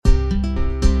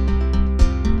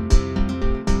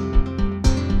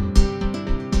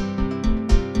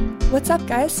What's up,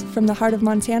 guys? From the heart of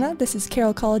Montana, this is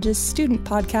Carroll College's student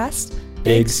podcast,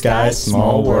 Big Sky,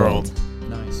 Small World.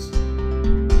 Nice.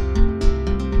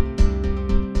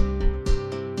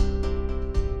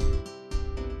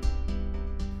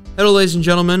 Hello, ladies and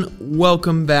gentlemen.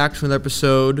 Welcome back to another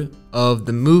episode of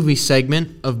the movie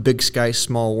segment of Big Sky,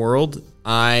 Small World.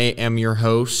 I am your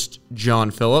host,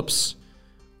 John Phillips.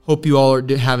 Hope you all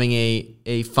are having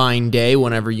a fine day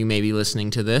whenever you may be listening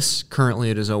to this.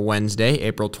 Currently, it is a Wednesday,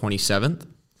 April 27th.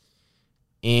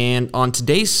 And on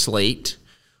today's slate,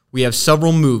 we have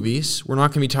several movies. We're not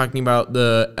going to be talking about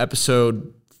the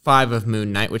episode 5 of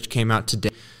Moon Knight, which came out today,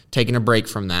 taking a break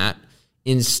from that.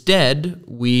 Instead,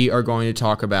 we are going to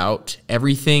talk about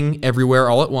Everything, Everywhere,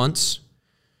 All at Once,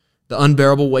 The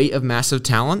Unbearable Weight of Massive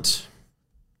Talent,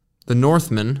 The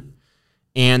Northman,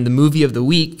 and the movie of the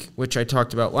week, which I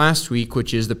talked about last week,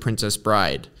 which is The Princess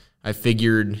Bride. I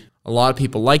figured a lot of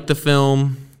people like the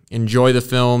film, enjoy the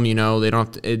film. You know, they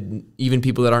don't have to, even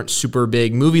people that aren't super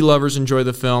big movie lovers enjoy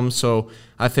the film, so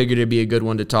I figured it'd be a good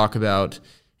one to talk about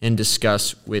and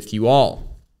discuss with you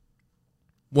all.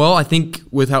 Well, I think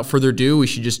without further ado, we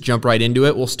should just jump right into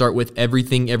it. We'll start with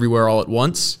Everything, Everywhere, All at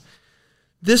Once.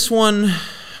 This one,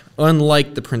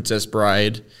 unlike The Princess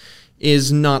Bride,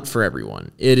 is not for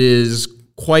everyone. It is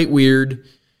quite weird,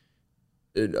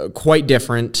 quite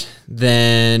different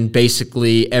than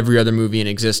basically every other movie in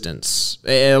existence.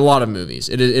 A lot of movies.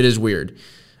 It is weird.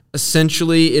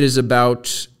 Essentially, it is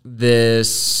about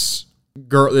this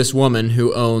woman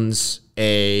who owns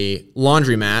a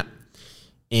laundromat,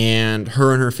 and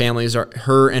her and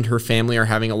her family are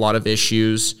having a lot of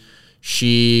issues.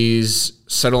 She's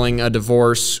settling for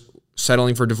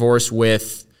divorce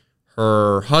with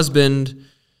her husband.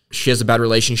 She has a bad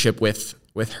relationship with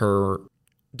her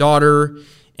daughter,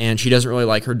 and she doesn't really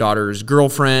like her daughter's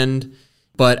girlfriend.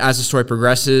 But as the story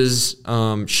progresses,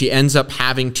 she ends up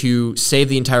having to save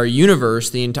the entire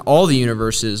universe, all the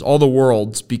universes, all the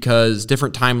worlds, because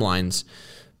different timelines,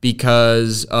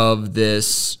 because of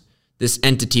this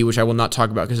entity, which I will not talk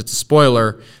about because it's a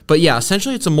spoiler. But yeah,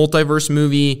 essentially it's a multiverse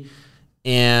movie,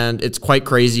 and it's quite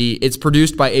crazy. It's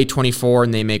produced by A24,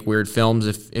 and they make weird films.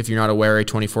 If you're not aware,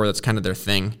 A24, that's kind of their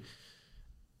thing.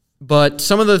 But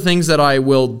some of the things that I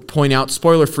will point out,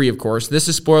 spoiler-free, of course. This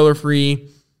is spoiler-free.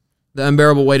 The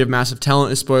Unbearable Weight of Massive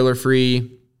Talent is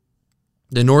spoiler-free.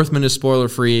 The Northman is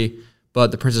spoiler-free, but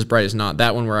The Princess Bride is not.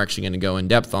 That one we're actually going to go in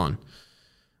depth on.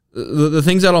 The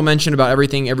things that I'll mention about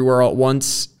Everything, Everywhere, All at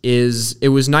Once is it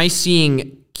was nice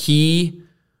seeing Ki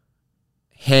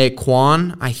Hye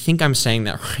Kwan. I think I'm saying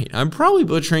that right. I'm probably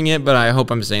butchering it, but I hope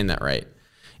I'm saying that right.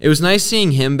 It was nice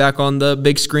seeing him back on the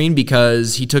big screen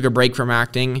because he took a break from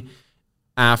acting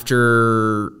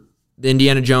after the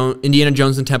Indiana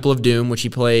Jones and Temple of Doom, which he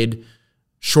played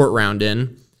Short Round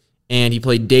in, and he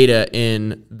played Data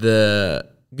in the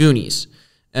Goonies.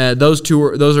 Those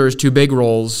are his two big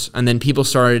roles, and then people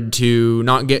started to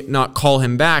not call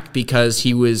him back because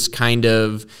he was kind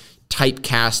of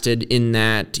typecasted in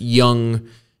that young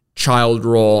child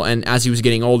role, and as he was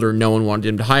getting older, no one wanted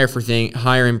him to hire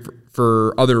him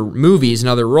for other movies and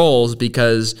other roles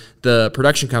because the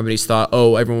production companies thought,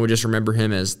 oh, everyone would just remember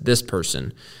him as this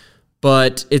person.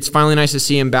 But it's finally nice to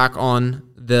see him back on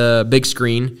the big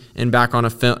screen and back in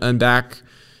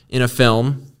a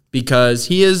film because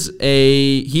he is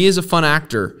a fun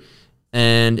actor,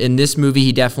 and in this movie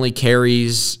he definitely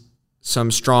carries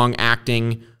some strong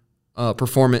acting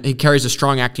performance. He carries a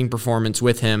strong acting performance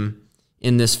with him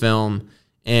in this film,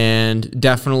 and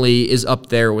definitely is up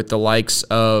there with the likes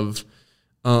of,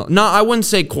 I wouldn't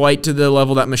say quite to the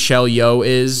level that Michelle Yeoh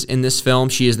is in this film.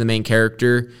 She is the main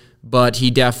character, but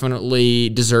he definitely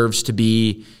deserves to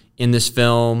be in this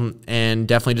film and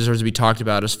definitely deserves to be talked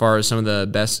about as far as some of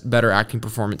the better acting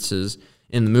performances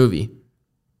in the movie.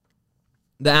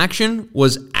 The action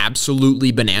was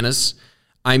absolutely bananas.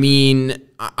 I mean,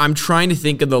 I'm trying to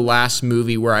think of the last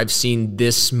movie where I've seen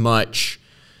this much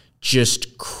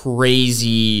just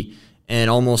crazy and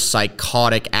almost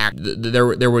psychotic act.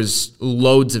 There was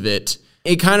loads of it.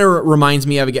 It kind of reminds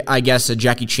me of, I guess, a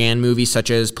Jackie Chan movie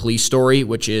such as Police Story,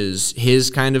 which is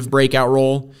his kind of breakout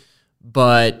role.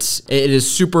 But it is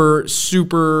super,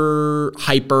 super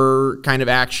hyper kind of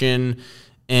action.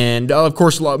 And, of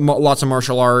course, lots of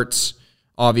martial arts,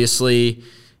 obviously.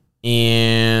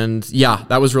 And, yeah,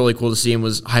 that was really cool to see and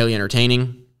was highly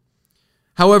entertaining.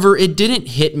 However, it didn't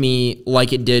hit me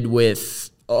like it did with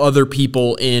other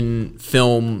people in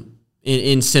film,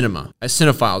 in cinema, as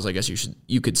cinephiles, I guess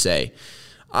you could say.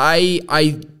 I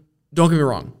don't get me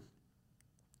wrong.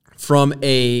 From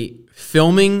a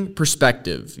filming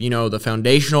perspective, the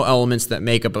foundational elements that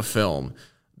make up a film,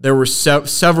 there were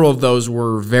several of those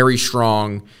were very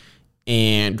strong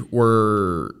and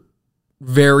were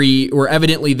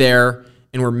evidently there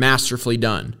and were masterfully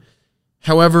done.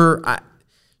 However,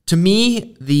 to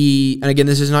me, and again,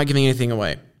 this is not giving anything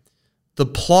away, the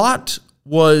plot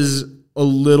was a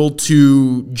little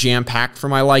too jam-packed for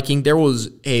my liking. There was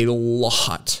a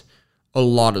lot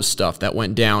of stuff that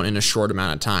went down in a short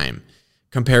amount of time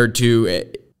compared to,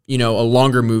 a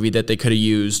longer movie that they could have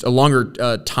used, a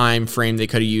longer time frame they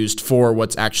could have used for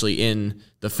what's actually in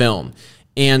the film.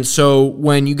 And so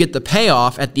when you get the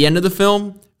payoff at the end of the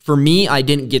film, for me, I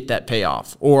didn't get that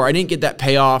payoff, or I didn't get that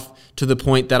payoff to the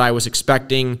point that I was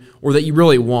expecting or that you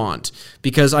really want,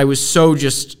 because I was so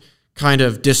just kind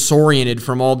of disoriented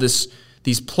from all these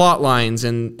plot lines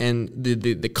and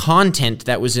the content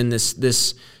that was in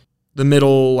the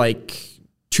middle, like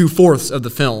 2/4 of the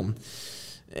film,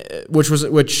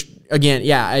 which again,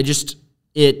 yeah,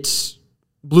 it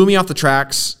blew me off the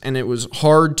tracks, and it was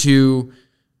hard to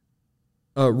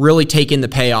really take in the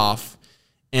payoff,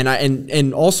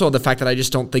 and also the fact that I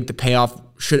just don't think the payoff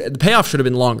should have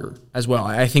been longer as well.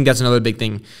 I think that's another big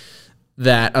thing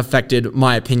that affected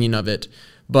my opinion of it,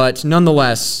 but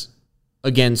nonetheless,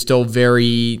 again, still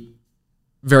very,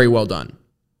 very well done.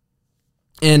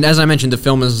 And as I mentioned, the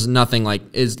film is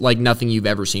like nothing you've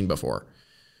ever seen before.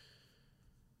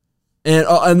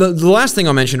 And the last thing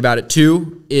I'll mention about it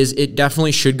too is it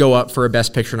definitely should go up for a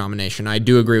Best Picture nomination. I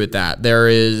do agree with that.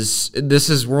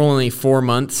 We're only 4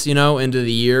 months, into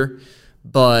the year,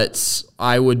 but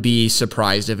I would be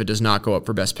surprised if it does not go up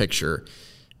for Best Picture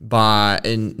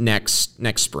in next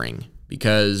spring,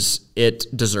 because it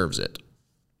deserves it.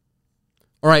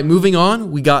 All right, moving on,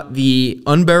 we got The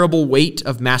Unbearable Weight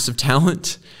of Massive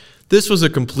Talent. This was a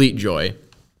complete joy.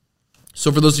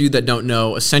 So for those of you that don't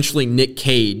know, essentially Nick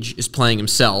Cage is playing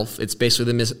himself. It's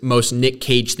basically the most Nick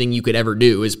Cage thing you could ever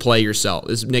do, is play yourself.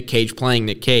 Is Nick Cage playing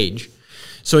Nick Cage.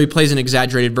 So he plays an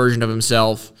exaggerated version of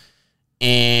himself,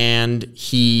 and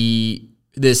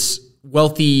this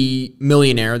wealthy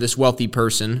millionaire, this wealthy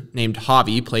person named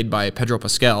Javi, played by Pedro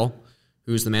Pascal,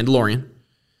 who's the Mandalorian,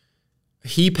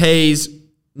 he pays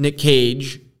Nick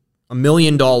Cage $1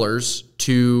 million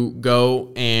to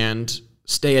go and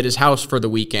stay at his house for the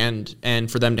weekend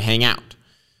and for them to hang out.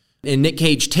 And Nick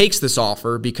Cage takes this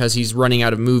offer because he's running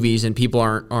out of movies and people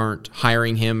aren't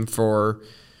hiring him for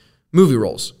movie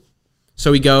roles.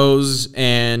 So he goes,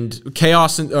 and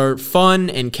fun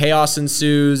and chaos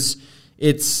ensues.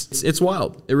 It's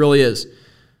wild. It really is.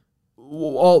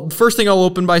 First thing I'll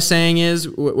open by saying is,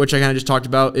 which I kind of just talked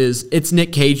about, is it's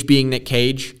Nick Cage being Nick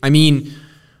Cage. I mean,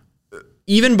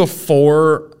 even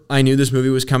before I knew this movie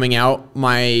was coming out,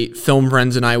 my film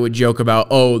friends and I would joke about,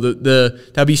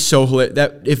 that'd be so hilarious.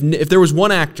 That if there was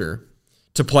one actor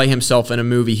to play himself in a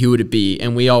movie, who would it be?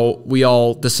 And we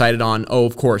all decided on,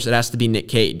 of course, it has to be Nick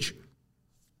Cage.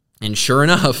 And sure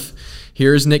enough,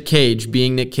 here's Nick Cage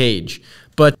being Nick Cage.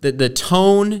 But the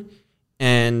tone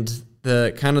and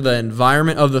the kind of the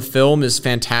environment of the film is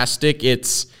fantastic.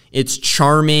 It's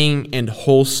charming and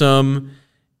wholesome,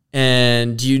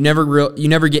 and you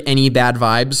never get any bad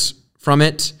vibes from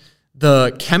it.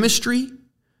 The chemistry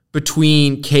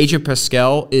between Cage and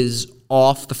Pascal is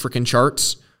off the freaking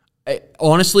charts.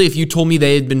 Honestly, if you told me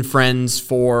they had been friends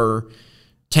for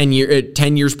 10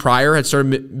 years prior,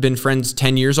 had been friends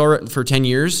 10 years already, for 10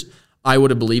 years, I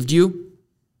would have believed you.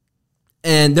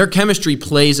 And their chemistry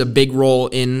plays a big role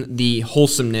in the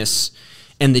wholesomeness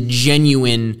and the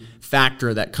genuine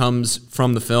factor that comes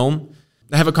from the film.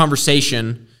 I have a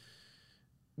conversation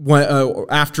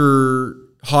after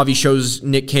Javi shows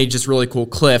Nick Cage this really cool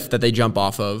cliff that they jump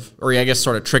off of, or I guess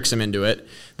sort of tricks him into it.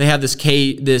 They have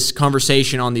this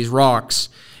conversation on these rocks,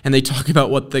 and they talk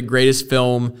about what the greatest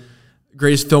films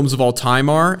of all time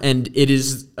are. And it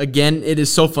is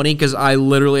so funny because I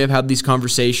literally have had these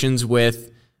conversations with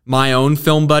my own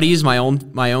film buddies, my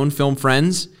own film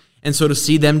friends. And so to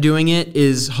see them doing it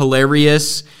is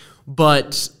hilarious.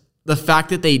 But the fact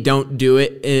that they don't do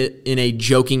it in a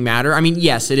joking manner, I mean,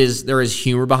 yes, there is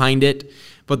humor behind it,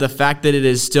 but the fact that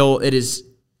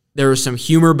there is some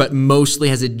humor, but mostly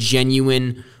has a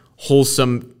genuine,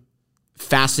 wholesome,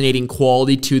 fascinating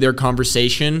quality to their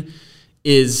conversation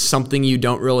is something you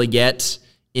don't really get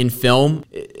in film.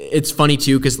 It's funny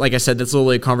too, because like I said, that's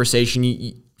literally a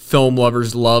conversation film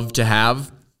lovers love to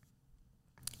have.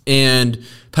 And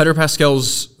Pedro Pascal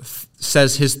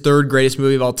says his third greatest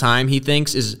movie of all time, he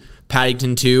thinks, is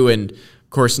Paddington 2. And of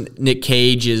course, Nick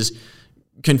Cage is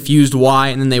confused why,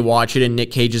 and then they watch it and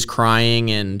Nick Cage is crying,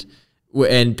 and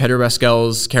Pedro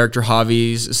Pascal's character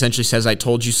Javi essentially says, "I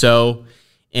told you so."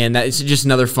 And that is just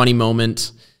another funny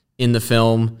moment in the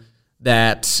film.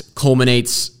 that's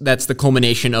the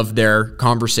culmination of their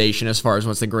conversation as far as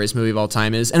what's the greatest movie of all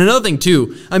time is. And another thing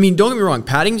too, I mean, don't get me wrong,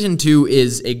 Paddington 2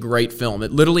 is a great film.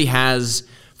 It literally has,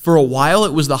 for a while,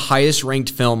 it was the highest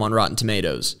ranked film on Rotten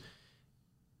Tomatoes.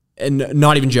 And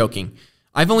not even joking.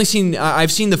 I've seen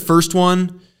the first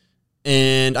one,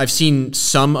 and I've seen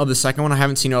some of the second one. I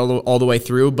haven't seen it all the way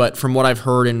through, but from what I've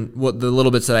heard and what the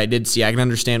little bits that I did see, I can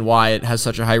understand why it has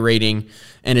such a high rating,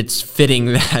 and it's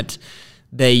fitting that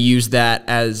they use that,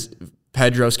 as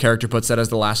Pedro's character puts that, as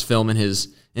the last film in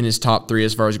his top 3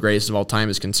 as far as greatest of all time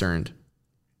is concerned.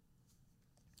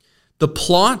 The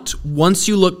plot, once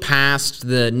you look past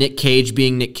the Nick Cage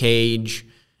being Nick Cage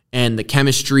and the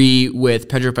chemistry with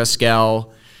Pedro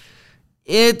Pascal,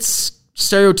 it's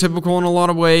stereotypical in a lot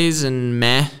of ways and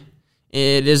meh.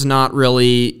 It is not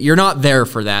really, you're not there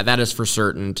for that. That is for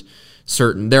certain.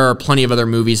 There are plenty of other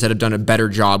movies that have done a better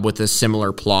job with a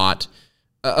similar plot.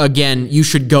 Again, you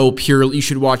should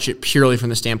watch it purely from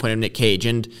the standpoint of Nick Cage,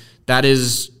 and that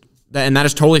is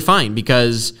totally fine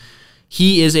because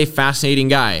he is a fascinating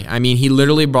guy. I mean, he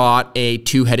literally brought a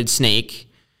 2-headed snake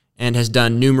and has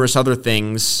done numerous other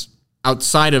things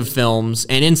outside of films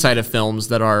and inside of films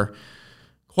that are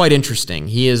quite interesting.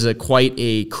 He is he's quite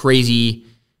a crazy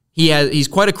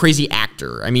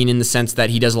actor. I mean, in the sense that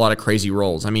he does a lot of crazy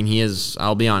roles. I mean,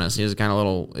 I'll be honest, he is kind of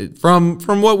little,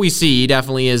 from what we see, he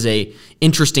definitely is a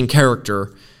interesting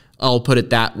character. I'll put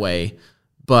it that way.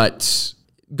 But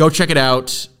go check it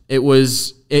out.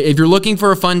 If you're looking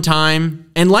for a fun time,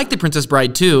 and like The Princess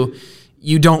Bride too,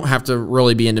 you don't have to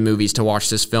really be into movies to watch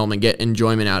this film and get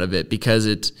enjoyment out of it, because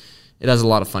it has a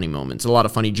lot of funny moments, a lot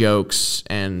of funny jokes,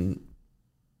 and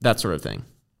that sort of thing.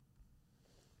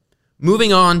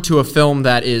 Moving on to a film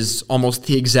that is almost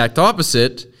the exact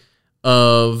opposite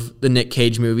of the Nick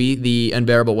Cage movie, The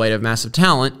Unbearable Weight of Massive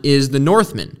Talent, is The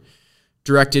Northman,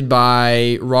 directed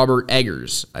by Robert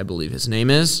Eggers, I believe his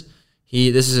name is.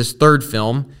 This is his 3rd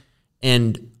film,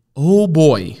 and oh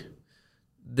boy,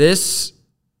 this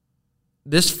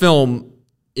film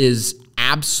is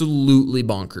absolutely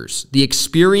bonkers. The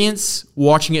experience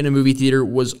watching it in a movie theater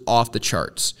was off the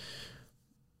charts.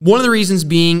 One of the reasons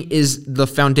being is the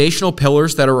foundational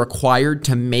pillars that are required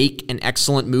to make an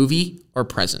excellent movie are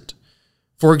present.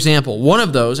 For example, one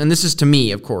of those, and this is to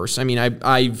me, of course, I mean,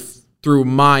 I've through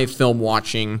my film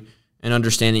watching and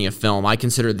understanding of film, I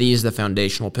consider these the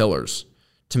foundational pillars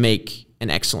to make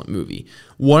an excellent movie.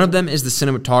 One of them is the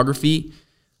cinematography.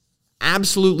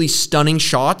 Absolutely stunning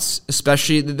shots,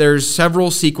 especially there's several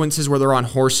sequences where they're on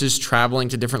horses traveling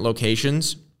to different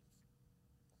locations.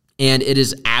 And it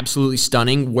is absolutely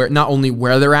stunning, not only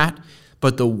where they're at,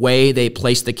 but the way they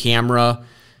place the camera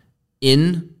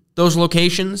in those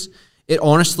locations. It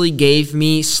honestly gave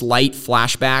me slight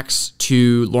flashbacks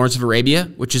to Lawrence of Arabia,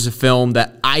 which is a film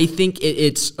that I think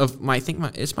it's my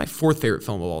 4th favorite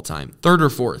film of all time, 3rd or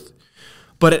 4th.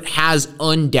 But it has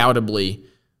undoubtedly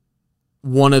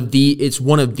one of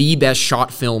the best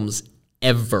shot films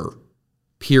ever,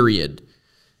 period.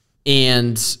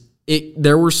 And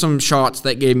there were some shots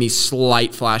that gave me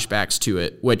slight flashbacks to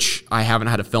it, which I haven't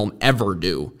had a film ever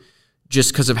do,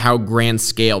 just because of how grand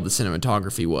scale the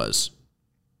cinematography was.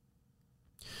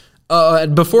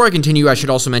 Before I continue, I should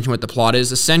also mention what the plot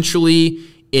is. Essentially,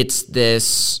 it's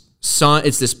this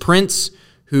prince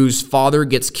whose father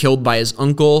gets killed by his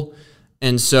uncle,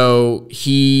 and so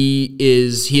he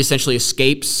essentially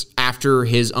escapes after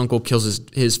his uncle kills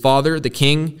his father, the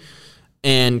king,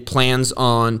 and plans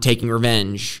on taking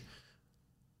revenge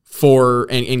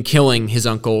and killing his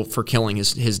uncle for killing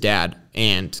his dad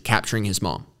and capturing his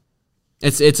mom.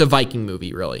 It's a Viking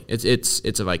movie, really.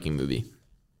 It's a Viking movie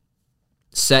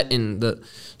set in the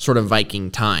sort of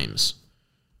Viking times.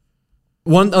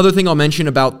 One other thing I'll mention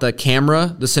about the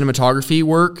camera, the cinematography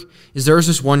work, is there's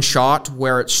this one shot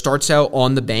where it starts out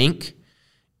on the bank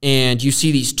and you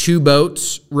see these 2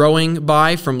 boats rowing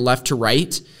by from left to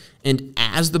right. And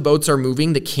as the boats are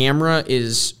moving, the camera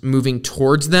is moving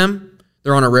towards them.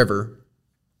 They're on a river.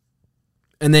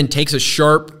 And then takes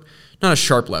not a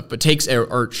sharp left, but takes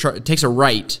a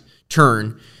right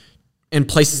turn and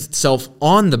places itself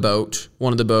on the boat,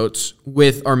 one of the boats,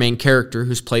 with our main character,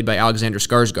 who's played by Alexander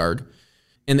Skarsgård.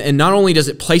 And not only does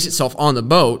it place itself on the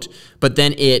boat, but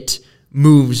then it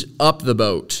moves up the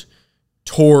boat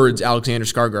towards Alexander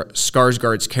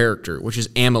Skarsgård's character, which is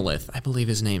Amalith, I believe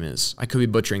his name is. I could be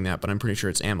butchering that, but I'm pretty sure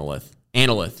it's Amalith.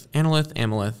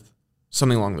 Analith,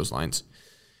 something along those lines.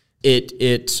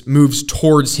 It moves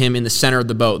towards him in the center of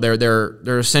the boat. There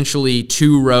are essentially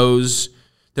 2 rows.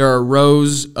 There are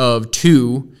rows of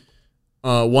 2,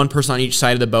 one person on each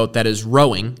side of the boat that is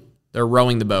rowing. They're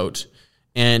rowing the boat,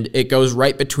 and it goes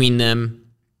right between them.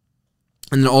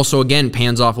 And then also, again,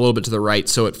 pans off a little bit to the right,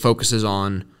 so it focuses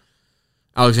on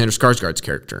Alexander Skarsgård's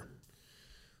character.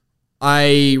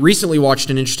 I recently watched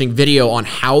an interesting video on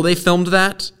how they filmed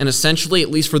that, and essentially, at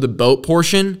least for the boat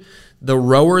portion, the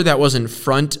rower that was in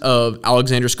front of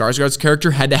Alexander Skarsgård's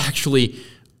character had to actually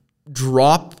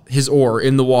drop his oar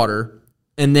in the water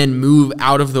and then move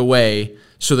out of the way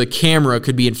so the camera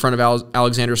could be in front of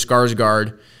Alexander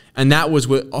Skarsgård, and that was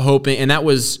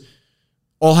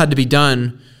all had to be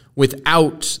done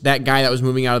without that guy that was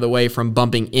moving out of the way from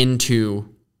bumping into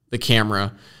the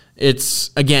camera. It's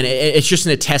just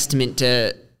a testament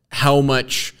to how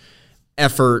much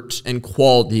effort and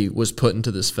quality was put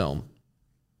into this film.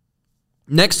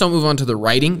 Next, I'll move on to the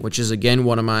writing, which is, again,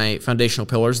 one of my foundational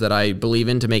pillars that I believe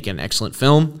in to make an excellent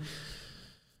film.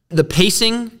 The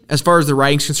pacing, as far as the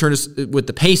writing's concerned, with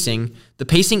the pacing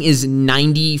is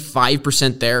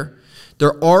 95% there.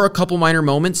 There are a couple minor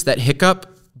moments that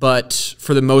hiccup, but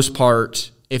for the most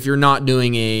part, if you're not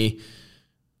doing a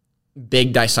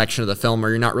big dissection of the film or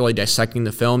you're not really dissecting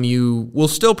the film, you will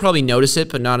still probably notice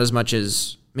it, but not as much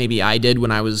as maybe I did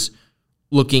when I was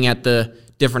looking at the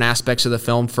different aspects of the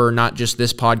film for not just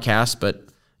this podcast, but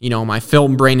my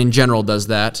film brain in general does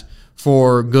that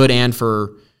for good and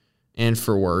for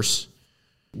worse.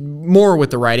 More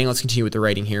with the writing. Let's continue with the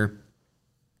writing here.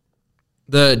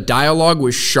 The dialogue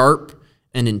was sharp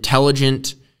and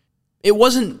intelligent. It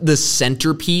wasn't the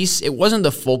centerpiece. It wasn't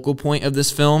the focal point of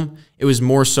this film. It was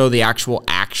more so the actual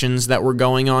actions that were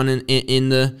going on in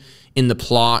the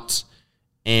plot,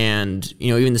 and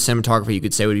even the cinematography, you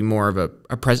could say, would be more of a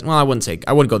present. Well, I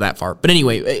wouldn't go that far, but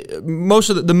anyway, most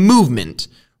of the movement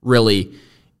really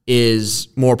is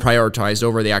more prioritized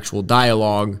over the actual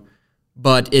dialogue,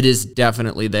 but it is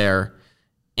definitely there,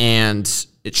 and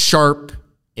it's sharp,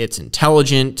 it's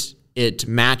intelligent, it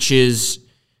matches.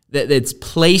 It's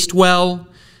placed well,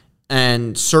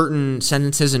 and certain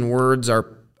sentences and words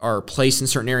are placed in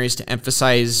certain areas to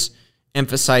emphasize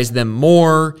them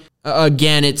more.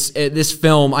 Again, this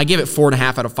film, I give it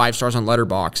 4.5 out of 5 stars on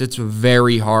Letterboxd. It's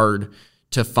very hard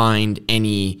to find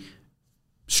any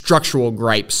structural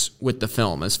gripes with the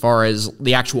film as far as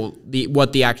the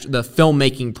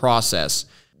filmmaking process.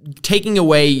 Taking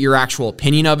away your actual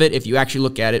opinion of it, if you actually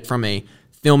look at it from a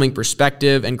filming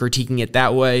perspective and critiquing it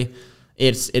that way,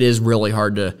 it is really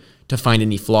hard to find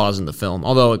any flaws in the film.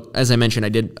 Although, as I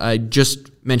mentioned, I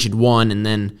just mentioned one, and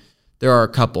then there are a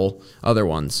couple other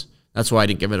ones. That's why I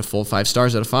didn't give it a full 5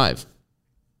 stars out of 5.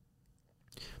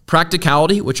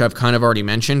 Practicality, which I've kind of already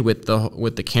mentioned with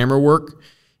the camera work,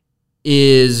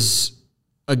 is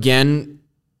again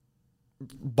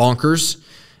bonkers.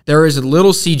 There is a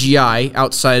little CGI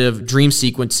outside of dream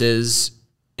sequences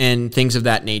and things of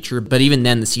that nature, but even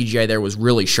then the CGI there was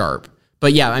really sharp.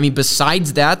 But yeah,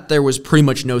 besides that, there was pretty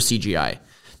much no CGI.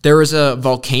 There is a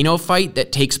volcano fight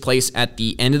that takes place at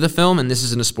the end of the film, and this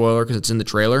isn't a spoiler because it's in the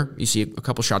trailer. You see a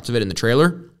couple shots of it in the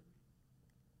trailer.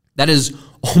 That is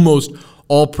almost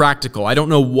all practical. I don't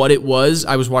know what it was.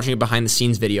 I was watching a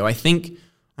behind-the-scenes video.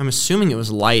 I'm assuming it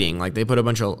was lighting. Like they put a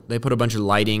bunch of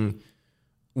lighting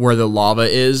where the lava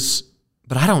is,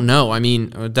 but I don't know.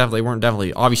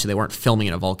 Obviously they weren't filming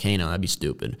in a volcano. That'd be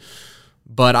stupid.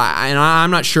 But I'm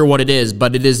not sure what it is,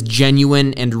 but it is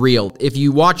genuine and real. If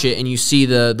you watch it and you see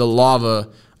the lava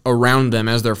around them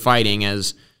as they're fighting,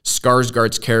 as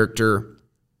Skarsgård's character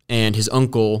and his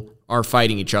uncle are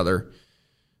fighting each other,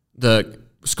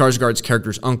 Skarsgård's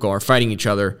character's uncle are fighting each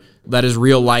other, that is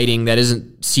real lighting, that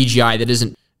isn't CGI, that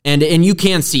isn't, and you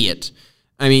can see it.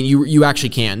 You actually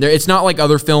can. It's not like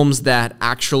other films that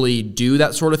actually do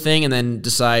that sort of thing and then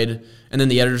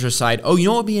the editors decide, what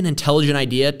would be an intelligent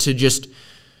idea to just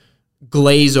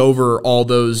glaze over all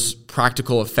those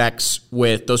practical effects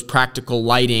with those practical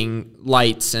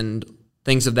lights and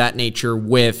things of that nature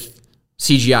with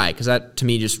CGI, because that to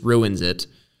me just ruins it,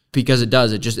 because it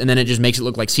does. It just makes it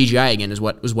look like CGI again is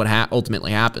what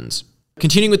ultimately happens.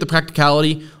 Continuing with the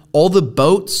practicality, all the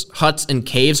boats, huts, and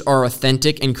caves are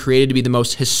authentic and created to be the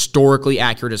most historically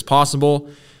accurate as possible.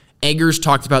 Eggers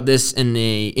talked about this in an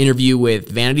interview with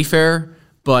Vanity Fair,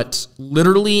 but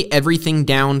literally everything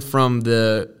down from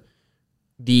the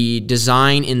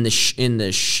design in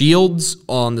the shields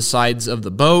on the sides of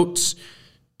the boats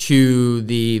to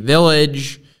the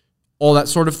village, all that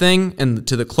sort of thing, and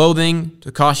to the clothing,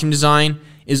 to costume design,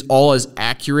 is all as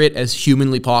accurate as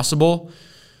humanly possible,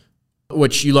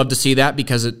 which you love to see that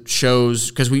because it shows,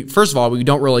 because we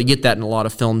don't really get that in a lot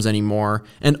of films anymore,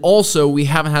 and also we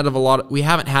haven't had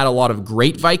a lot of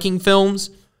great Viking films,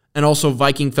 and also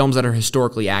Viking films that are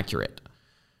historically accurate,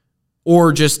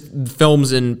 or just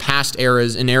films in past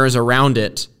eras and eras around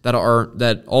it that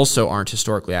also aren't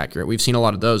historically accurate. We've seen a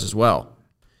lot of those as well.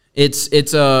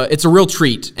 It's a real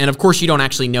treat. And of course, you don't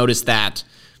actually notice that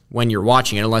when you're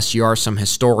watching it, unless you are some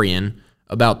historian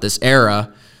about this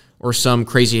era or some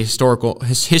crazy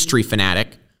history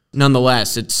fanatic.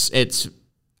 Nonetheless, it's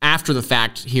after the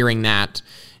fact hearing that,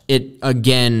 it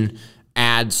again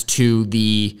adds to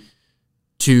the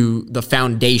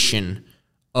foundation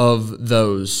of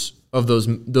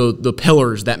the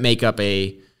pillars that make up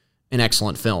an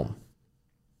excellent film.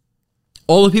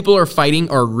 All the people are fighting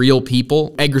are real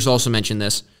people. Eggers also mentioned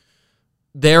this.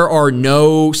 There are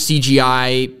no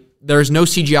CGI. There's no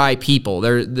CGI people.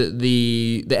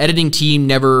 The editing team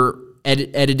never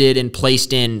edited and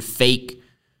placed in fake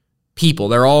people.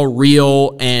 They're all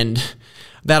real, and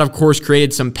that, of course,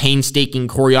 created some painstaking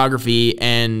choreography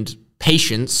and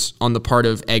patience on the part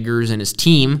of Eggers and his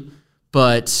team.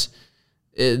 But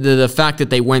the fact that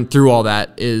they went through all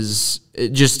that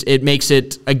makes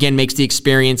the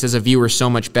experience as a viewer so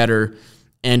much better,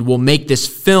 and will make this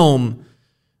film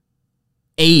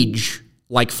age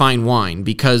like fine wine.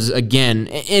 Because again,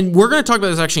 and we're going to talk about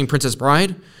this actually in Princess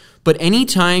Bride, but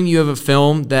anytime you have a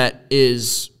film that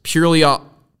is purely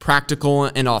practical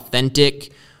and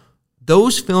authentic,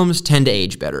 those films tend to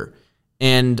age better.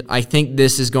 And I think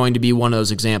this is going to be one of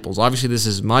those examples. Obviously, this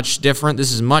is much different.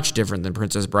 This is much different than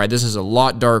Princess Bride. This is a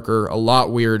lot darker, a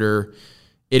lot weirder.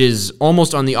 It is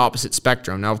almost on the opposite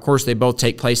spectrum. Now, of course, they both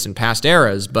take place in past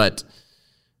eras, but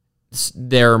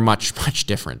they're much, much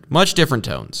different. Much different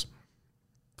tones.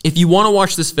 If you want to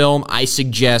watch this film, I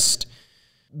suggest,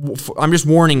 I'm just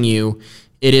warning you,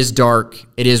 it is dark,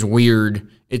 it is weird.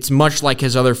 It's much like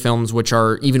his other films, which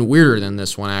are even weirder than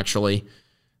this one, actually.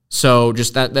 So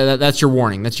just that's your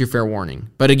warning. That's your fair warning.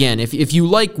 But again, if you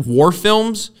like war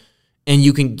films and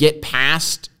you can get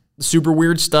past super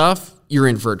weird stuff, you're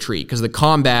in for a treat, because the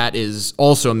combat is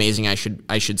also amazing, I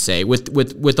should say.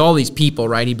 With all these people,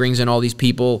 right? He brings in all these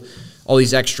people, all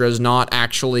these extras, not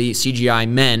actually CGI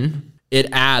men. It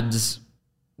adds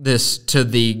this to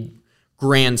the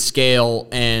grand scale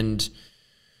and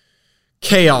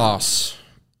chaos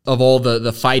of all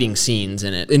the fighting scenes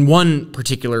in it. In one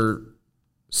particular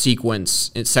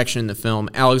section in the film,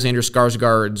 Alexander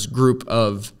Skarsgård's group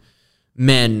of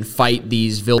men fight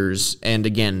these villagers, and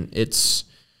again, it's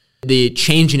the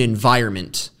change in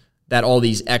environment that all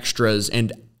these extras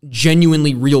and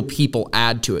genuinely real people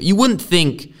add to it. You wouldn't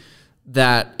think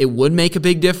that it would make a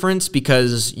big difference,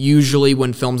 because usually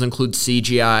when films include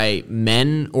CGI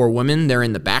men or women, they're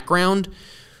in the background,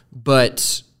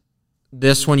 but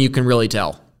this one you can really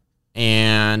tell.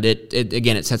 And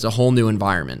it sets a whole new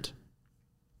environment.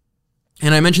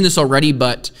 And I mentioned this already,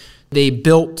 but they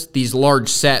built these large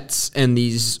sets and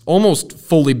these almost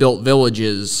fully built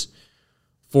villages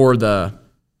for the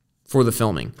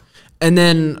filming. And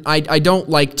then I don't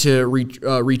like to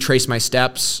retrace my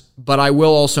steps, but I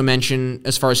will also mention,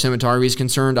 as far as cinematography is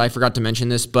concerned, I forgot to mention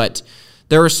this, but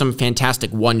there are some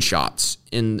fantastic one-shots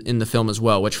in the film as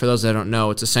well, which for those that don't know,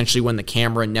 it's essentially when the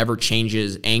camera never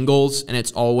changes angles, and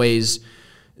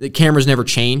the cameras never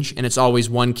change, and it's always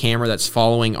one camera that's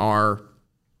following our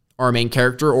main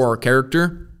character or our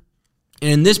character. And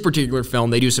in this particular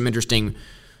film, they do some interesting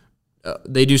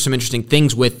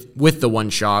things with the one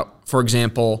shot. For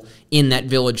example, in that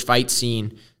village fight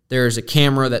scene, there's a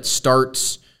camera that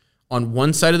starts on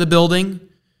one side of the building,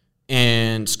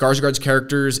 and Skarsgård's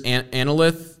character's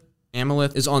Amalith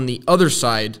is on the other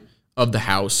side of the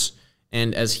house.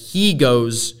 And as he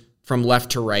goes from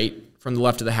left to right, from the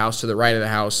left of the house to the right of the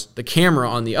house, the camera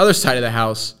on the other side of the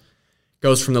house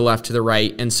goes from the left to the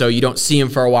right, and so you don't see him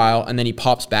for a while, and then he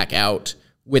pops back out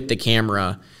with the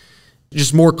camera.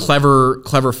 Just more clever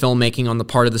filmmaking on the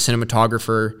part of the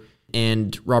cinematographer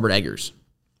and Robert Eggers.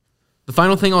 The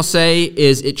final thing I'll say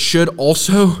is it should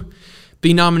also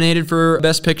be nominated for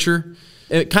Best Picture.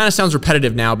 It kind of sounds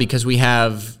repetitive now, because we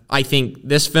have, I think,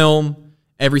 this film,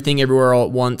 Everything Everywhere All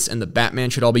at Once, and The Batman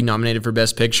should all be nominated for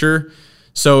Best Picture.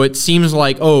 So it seems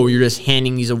like, oh, you're just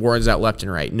handing these awards out left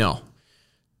and right. No.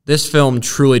 This film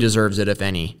truly deserves it, if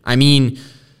any. I mean,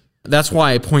 that's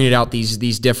why I pointed out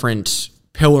these different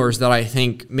pillars that I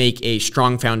think make a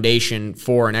strong foundation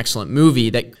for an excellent movie,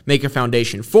 that make a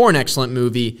foundation for an excellent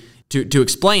movie. To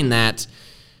explain that,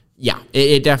 yeah,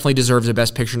 it definitely deserves a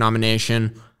Best Picture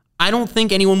nomination. I don't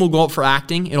think anyone will go up for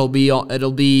acting. It'll be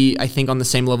I think on the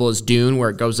same level as Dune, where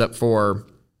it goes up for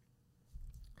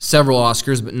several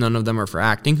Oscars, but none of them are for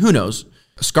acting. Who knows?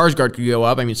 Skarsgård could go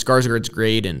up. I mean, Skarsgård's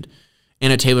great, and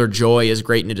Anna Taylor-Joy is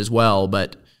great in it as well,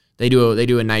 but they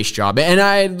do a nice job.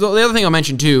 And the other thing I'll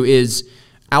mention too is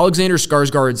Alexander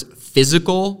Skarsgård's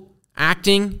physical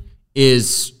acting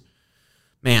is,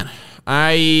 man,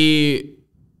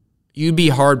 you'd be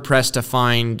hard pressed to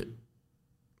find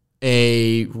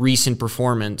a recent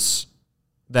performance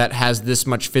that has this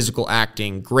much physical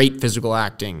acting, great physical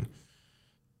acting,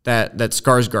 that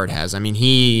Skarsgård has. I mean,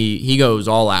 he goes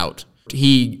all out.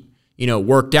 He,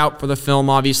 worked out for the film,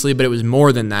 obviously, but it was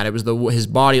more than that. It was his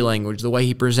body language, the way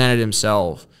he presented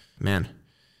himself. Man,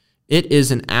 it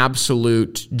is an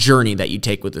absolute journey that you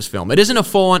take with this film. It isn't a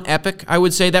full-on epic, I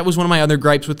would say. That was one of my other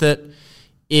gripes with it,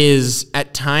 is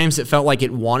at times it felt like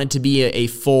it wanted to be a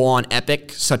full-on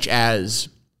epic, such as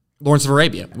Lawrence of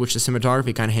Arabia, which the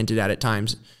cinematography kind of hinted at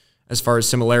times as far as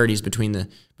similarities between the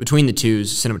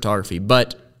two's cinematography.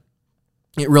 But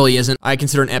it really isn't. I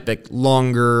consider an epic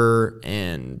longer,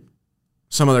 and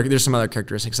there's some other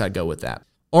characteristics that go with that.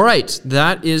 All right,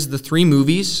 that is the 3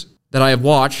 movies that I have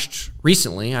watched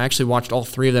recently. I actually watched all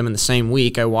 3 of them in the same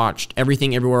week. I watched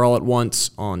Everything Everywhere All at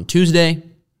Once on Tuesday,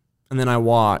 and then I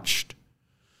watched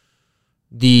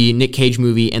the Nick Cage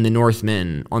movie and the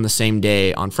Northman on the same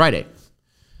day on Friday.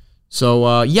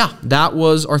 So, that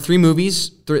was our 3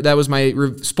 movies. That was my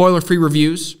spoiler-free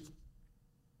reviews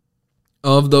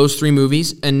of those 3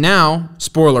 movies. And now,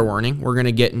 spoiler warning, we're going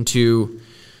to get into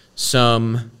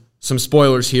some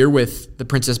spoilers here with The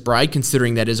Princess Bride,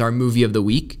 considering that is our movie of the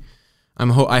week.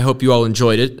 I hope you all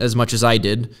enjoyed it as much as I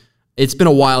did. It's been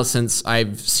a while since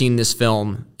I've seen this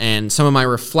film, and some of my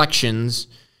reflections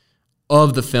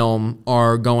of the film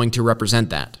are going to represent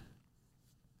that.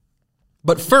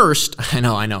 But first, I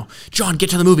know. John, get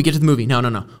to the movie. No.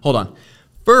 Hold on.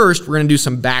 First, we're going to do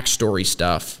some backstory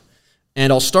stuff.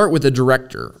 And I'll start with the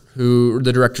director,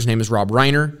 the director's name is Rob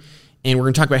Reiner. And we're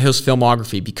going to talk about his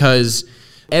filmography, because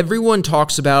everyone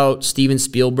talks about Steven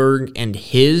Spielberg and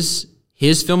his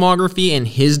filmography and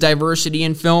his diversity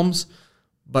in films.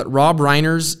 But Rob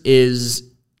Reiner's is...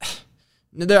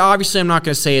 Obviously, I'm not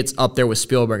going to say it's up there with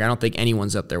Spielberg. I don't think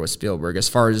anyone's up there with Spielberg as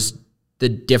far as the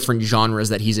different genres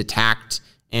that he's attacked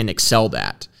and excelled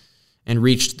at and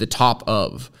reached the top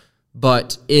of.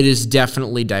 But it is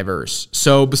definitely diverse.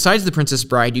 So besides The Princess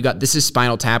Bride, you got This Is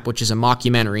Spinal Tap, which is a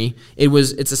mockumentary.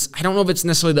 I don't know if it's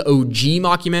necessarily the OG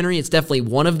mockumentary. It's definitely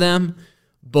one of them,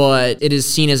 but it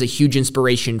is seen as a huge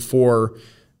inspiration for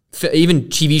even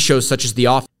TV shows such as The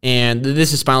Office. And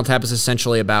This Is Spinal Tap is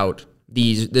essentially about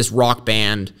this rock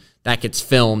band that gets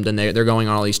filmed, and they're going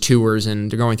on all these tours, and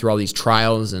they're going through all these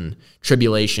trials and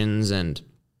tribulations, and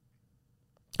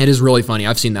it is really funny.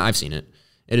 I've seen it.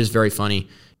 It is very funny.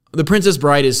 The Princess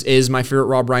Bride is my favorite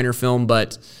Rob Reiner film,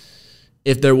 but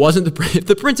if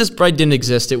The Princess Bride didn't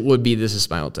exist, it would be This Is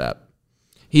Spinal Tap.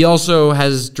 He also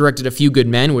has directed A Few Good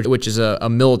Men, which is a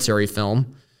military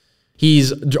film.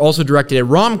 He's also directed a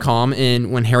rom-com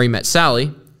in When Harry Met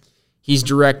Sally. He's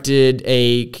directed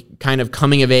a kind of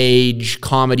coming-of-age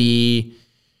comedy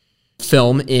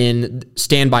film in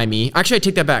Stand By Me. Actually, I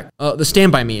take that back. The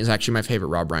Stand By Me is actually my favorite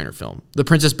Rob Reiner film. The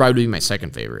Princess Bride would be my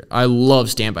second favorite. I love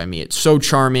Stand By Me. It's so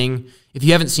charming. If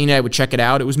you haven't seen it, I would check it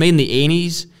out. It was made in the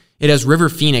 80s. It has River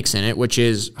Phoenix in it, which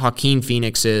is Joaquin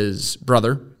Phoenix's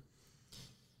brother,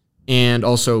 and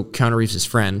also Keanu Reeves'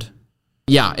 friend.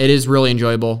 Yeah, it is really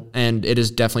enjoyable, and it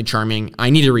is definitely charming. I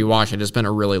need to rewatch it. It's been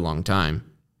a really long time.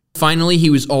 Finally, he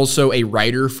was also a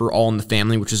writer for All in the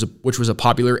Family, which was a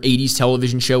popular 80s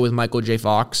television show with Michael J.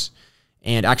 Fox.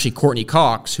 And actually, Courtney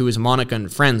Cox, who is Monica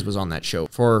and Friends, was on that show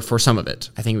for some of it.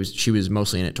 I think she was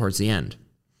mostly in it towards the end.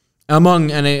 Among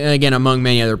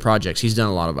many other projects. He's done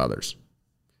a lot of others.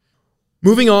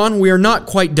 Moving on, we are not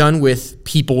quite done with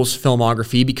people's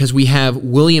filmography, because we have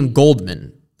William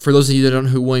Goldman. For those of you that don't know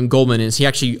who William Goldman is, he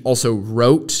actually also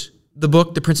wrote the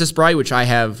book, The Princess Bride, which I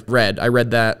have read. I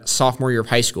read that sophomore year of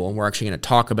high school, and we're actually going to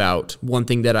talk about one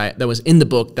thing that was in the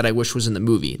book that I wish was in the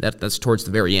movie. That's towards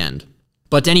the very end.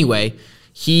 But anyway,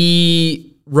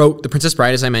 he wrote The Princess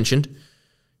Bride, as I mentioned.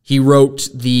 He wrote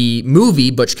the movie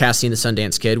Butch Cassidy and the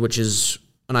Sundance Kid, which is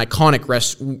an iconic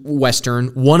Western,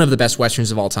 one of the best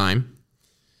Westerns of all time.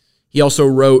 He also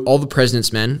wrote All the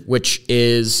President's Men, which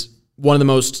is one of the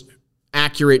most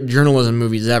accurate journalism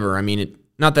movies ever. I mean,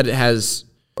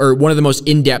 one of the most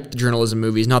in-depth journalism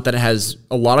movies. Not that it has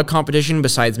a lot of competition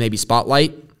besides maybe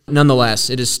Spotlight. Nonetheless,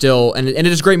 it is still, and it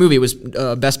is a great movie. It was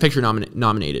Best Picture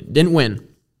nominated. Didn't win.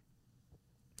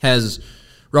 Has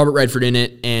Robert Redford in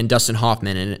it and Dustin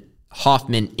Hoffman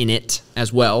in it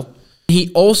as well.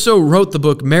 He also wrote the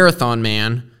book Marathon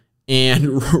Man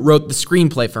and wrote the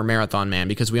screenplay for Marathon Man,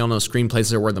 because we all know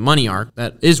screenplays are where the money are.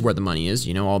 That is where the money is.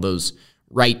 All those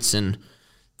rights and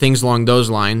things along those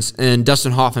lines. And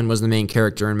Dustin Hoffman was the main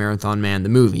character in Marathon Man, the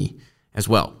movie, as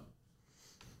well.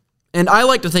 And I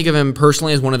like to think of him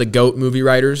personally as one of the GOAT movie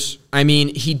writers. I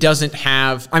mean, he doesn't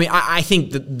have... I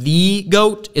think that the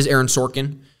GOAT is Aaron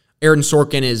Sorkin. Aaron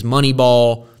Sorkin is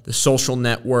Moneyball, The Social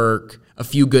Network, A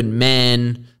Few Good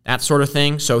Men, that sort of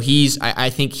thing. So I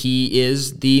think he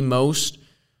is the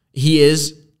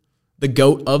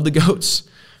GOAT of the GOATs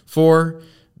for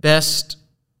best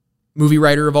movie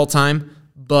writer of all time,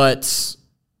 but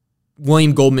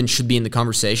William Goldman should be in the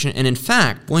conversation. And in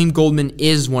fact, William Goldman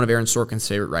is one of Aaron Sorkin's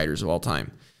favorite writers of all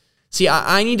time. See,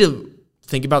 I need to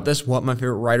think about this, what my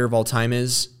favorite writer of all time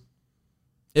is.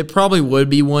 It probably would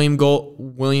be William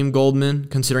Goldman,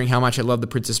 considering how much I love The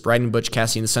Princess Bride and Butch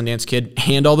Cassidy and the Sundance Kid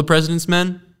and All the President's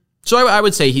Men. So I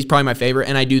would say he's probably my favorite,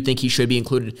 and I do think he should be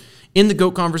included in the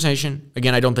GOAT conversation.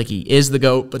 Again, I don't think he is the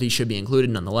GOAT, but he should be included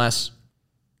nonetheless.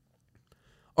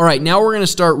 All right, now we're going to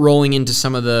start rolling into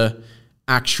some of the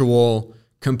actual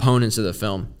components of the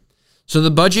film. So the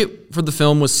budget for the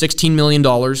film was $16 million,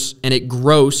 and it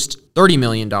grossed $30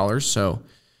 million, so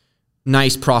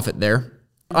nice profit there.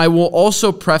 I will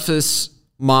also preface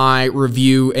my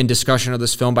review and discussion of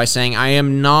this film by saying I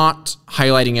am not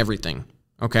highlighting everything,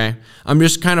 okay? I'm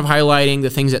just kind of highlighting the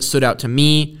things that stood out to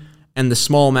me and the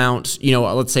small amount,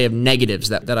 let's say of negatives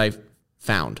that I've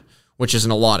found, which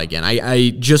isn't a lot again.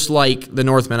 I just like The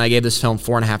Northman, I gave this film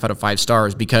 4.5 out of 5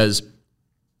 stars because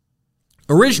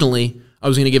originally I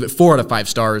was going to give it 4 out of 5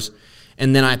 stars,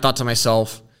 and then I thought to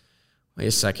myself, wait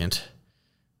a second,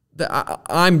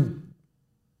 I'm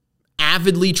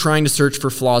avidly trying to search for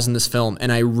flaws in this film,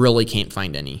 and I really can't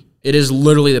find any. It is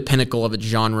literally the pinnacle of its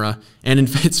genre, and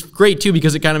it's great too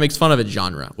because it kind of makes fun of its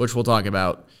genre, which we'll talk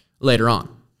about later on.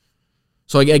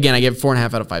 So again, I gave it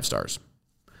 4.5 out of 5 stars.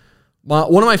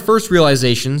 One of my first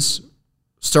realizations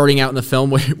starting out in the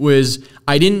film was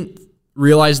I didn't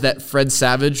realize that Fred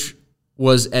Savage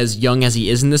was as young as he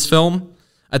is in this film.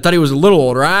 I thought he was a little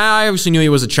older. I obviously knew he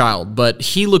was a child, but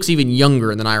he looks even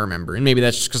younger than I remember, and maybe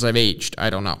that's just because I've aged. I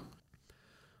don't know.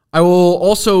 I will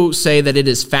also say that it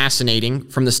is fascinating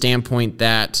from the standpoint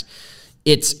that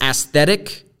its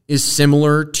aesthetic is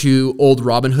similar to old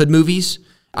Robin Hood movies.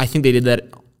 I think they did that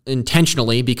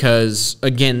intentionally because,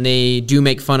 again, they do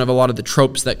make fun of a lot of the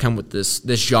tropes that come with this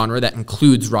genre that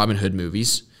includes Robin Hood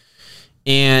movies.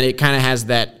 And it kind of has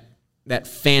that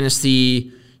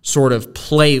fantasy sort of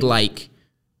play-like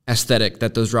aesthetic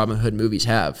that those Robin Hood movies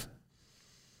have.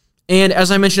 And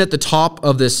as I mentioned at the top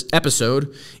of this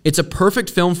episode, it's a perfect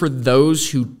film for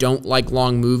those who don't like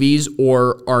long movies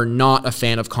or are not a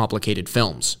fan of complicated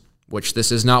films, which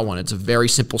this is not one. It's a very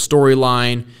simple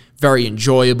storyline, very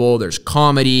enjoyable. There's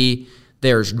comedy,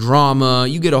 there's drama.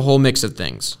 You get a whole mix of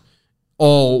things,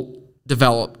 all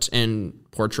developed and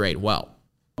portrayed well.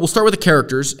 We'll start with the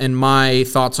characters and my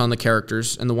thoughts on the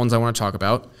characters and the ones I want to talk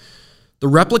about. The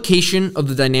replication of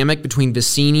the dynamic between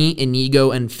Vicini,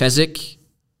 Inigo, and Fezzik,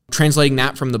 translating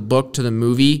that from the book to the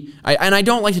movie. I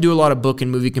don't like to do a lot of book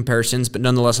and movie comparisons, but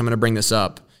nonetheless, I'm going to bring this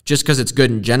up just because it's good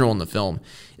in general in the film.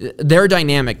 Their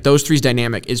dynamic, those three's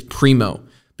dynamic, is primo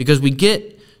because we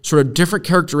get sort of different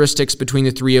characteristics between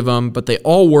the three of them, but they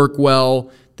all work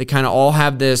well. They kind of all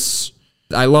have this,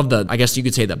 I love I guess you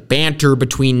could say the banter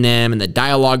between them and the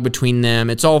dialogue between them.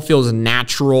 It all feels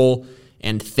natural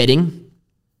and fitting.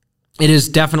 It is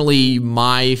definitely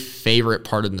my favorite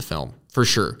part of the film. For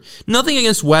sure. Nothing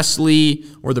against Wesley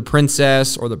or the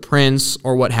princess or the prince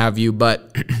or what have you,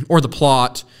 but or the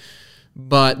plot,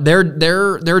 but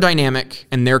their dynamic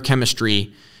and their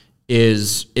chemistry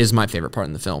is my favorite part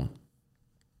in the film.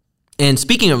 And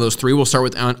speaking of those three, we'll start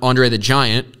with Andre the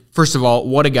Giant. First of all,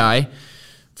 what a guy.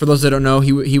 For those that don't know,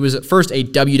 he was at first a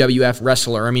WWF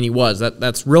wrestler. I mean, he was.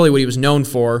 That's really what he was known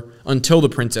for until The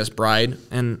Princess Bride.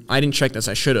 And I didn't check this.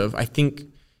 I should have.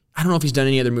 I don't know if he's done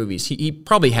any other movies. He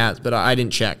probably has, but I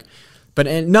didn't check. But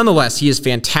nonetheless, he is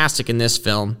fantastic in this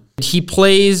film. He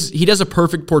does a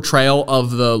perfect portrayal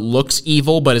of the looks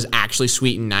evil, but is actually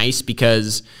sweet and nice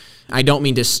because I don't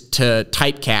mean to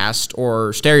typecast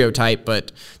or stereotype,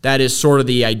 but that is sort of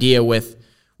the idea with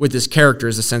this character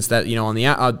is the sense that, on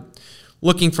the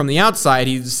looking from the outside,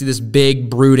 you see this big,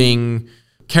 brooding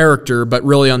character, but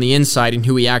really on the inside and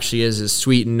who he actually is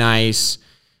sweet and nice.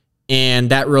 And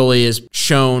that really is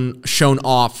shown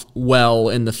off well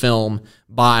in the film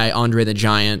by Andre the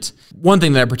Giant. One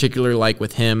thing that I particularly like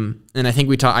with him, and I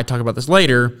think I talk about this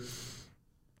later,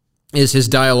 is his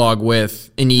dialogue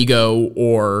with Inigo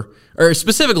or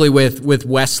specifically with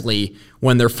Wesley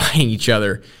when they're fighting each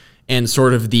other and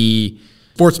sort of the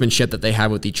sportsmanship that they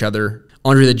have with each other.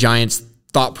 Andre the Giant's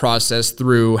thought process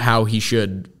through how he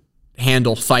should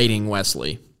handle fighting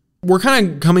Wesley. We're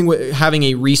kind of having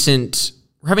a recent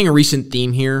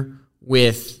theme here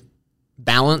with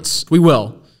balance. We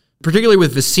will. Particularly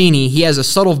with Vicini, he has a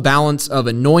subtle balance of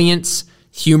annoyance,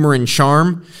 humor, and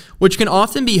charm, which can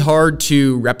often be hard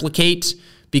to replicate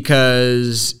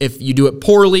because if you do it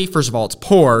poorly, first of all, it's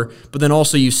poor, but then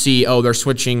also you see, they're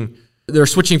switching they're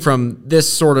switching from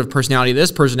this sort of personality to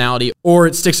this personality, or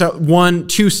it sticks out,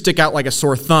 two stick out like a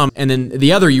sore thumb, and then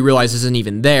the other you realize isn't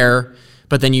even there,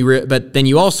 but then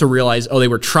you also realize, oh, they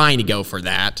were trying to go for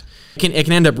that. It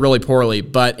can end up really poorly,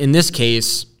 but in this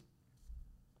case,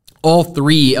 all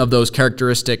three of those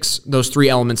characteristics, those three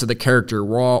elements of the character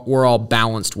were all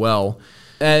balanced well.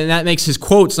 And that makes his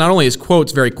quotes, not only his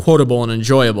quotes very quotable and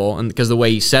enjoyable, and because of the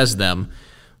way he says them,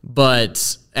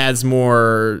 but adds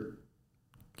more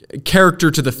character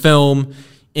to the film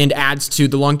and adds to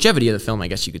the longevity of the film, I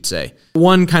guess you could say.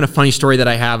 One kind of funny story that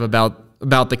I have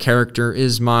about the character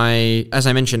is as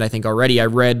I mentioned, I think already, I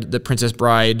read The Princess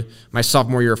Bride my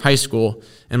sophomore year of high school,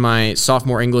 and my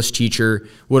sophomore English teacher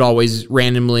would always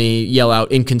randomly yell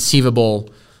out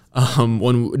 "inconceivable"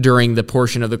 during the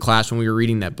portion of the class when we were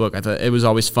reading that book. I thought it was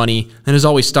always funny, and it was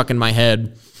always stuck in my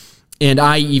head. And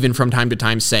I even from time to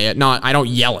time say it. I don't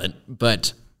yell it,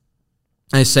 but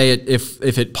I say it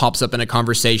if it pops up in a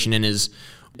conversation and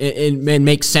it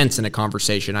makes sense in a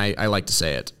conversation. I like to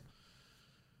say it.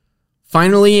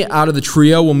 Finally, out of the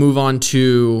trio, we'll move on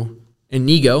to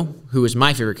Inigo, who is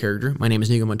my favorite character. My name is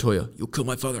Inigo Montoya. You'll kill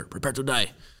my father. Prepare to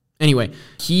die. Anyway,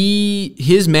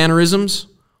 his mannerisms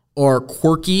are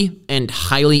quirky and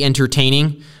highly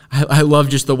entertaining. I love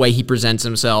just the way he presents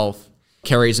himself,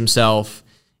 carries himself,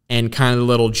 and kind of the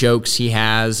little jokes he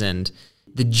has, and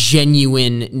the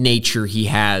genuine nature he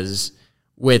has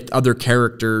with other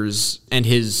characters and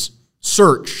his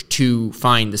search to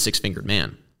find the six-fingered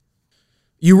man.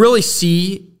 You really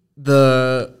see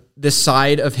this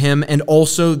side of him, and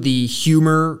also the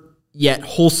humor yet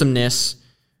wholesomeness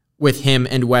with him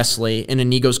and Wesley in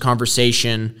Inigo's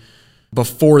conversation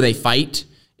before they fight.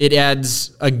 It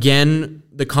adds, again,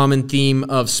 the common theme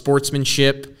of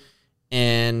sportsmanship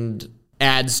and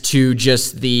adds to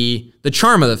just the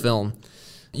charm of the film.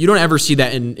 You don't ever see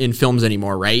that in films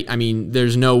anymore, right? I mean,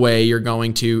 there's no way you're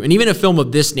going to, and even a film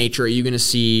of this nature, are you going to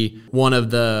see one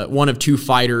of two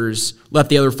fighters let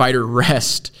the other fighter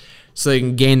rest so they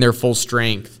can gain their full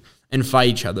strength and fight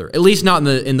each other? At least not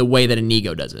in the way that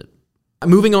Inigo does it.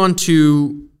 Moving on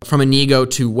from Inigo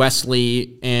to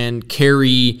Wesley and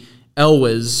Cary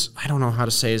Elwes. I don't know how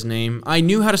to say his name. I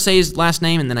knew how to say his last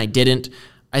name, and then I didn't.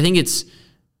 I think it's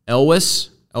Elwes.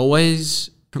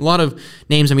 A lot of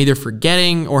names I'm either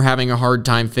forgetting or having a hard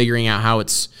time figuring out how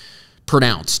it's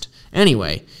pronounced.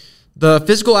 Anyway, the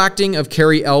physical acting of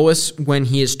Cary Elwes when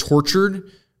he is tortured.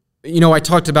 I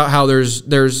talked about how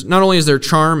there's not only is there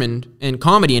charm and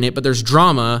comedy in it, but there's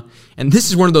drama. And this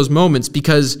is one of those moments,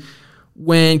 because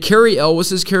when Cary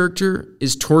Elwes' character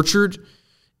is tortured,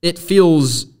 it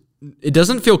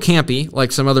doesn't feel campy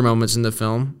like some other moments in the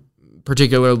film,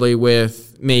 particularly with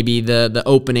maybe the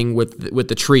opening with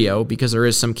the trio, because there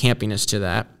is some campiness to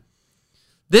that.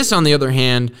 This, on the other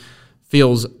hand,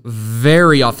 feels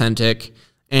very authentic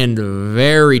and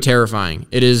very terrifying.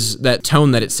 It is that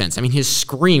tone that it sends. I mean, his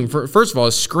scream, first of all,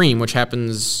 his scream, which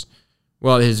happens,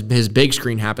 well, his big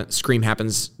scream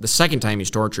happens the second time he's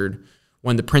tortured,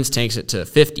 when the prince takes it to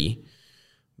 50.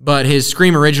 But his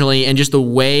scream originally, and just the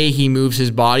way he moves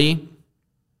his body,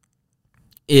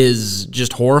 is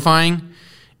just horrifying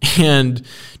and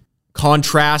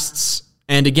contrasts,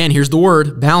 and again, here's the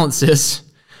word, balances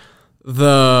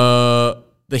the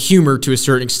humor to a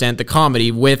certain extent, the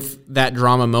comedy, with that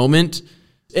drama moment.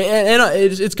 And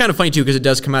it's kind of funny too, because it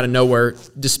does come out of nowhere,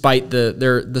 despite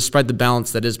the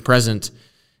balance that is present.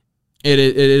 It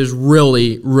is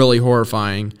really, really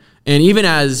horrifying. And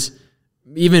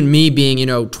even me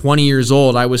being, 20 years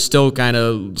old, I was still kind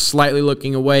of slightly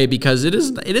looking away, because it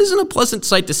isn't a pleasant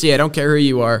sight to see. I don't care who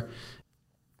you are.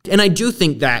 And I do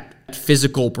think that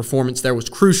physical performance there was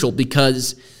crucial,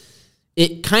 because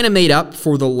it kind of made up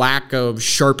for the lack of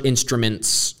sharp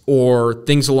instruments or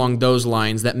things along those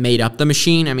lines that made up the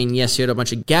machine. I mean, yes, you had a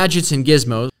bunch of gadgets and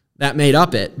gizmos that made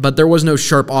up it, but there was no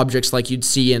sharp objects like you'd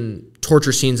see in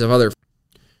torture scenes of other.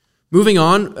 Moving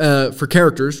on, for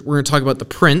characters, we're going to talk about the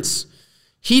prince.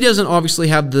 He doesn't obviously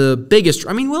have the biggest...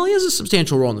 he has a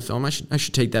substantial role in the film. I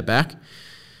should take that back.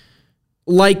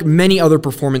 Like many other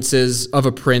performances of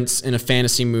a prince in a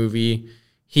fantasy movie,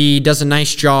 he does a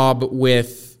nice job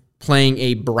with playing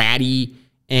a bratty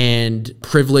and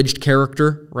privileged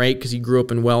character, right? Because he grew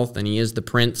up in wealth and he is the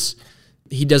prince.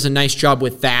 He does a nice job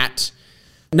with that,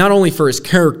 not only for his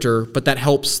character, but that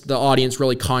helps the audience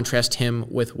really contrast him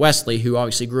with Wesley, who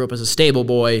obviously grew up as a stable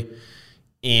boy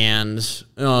and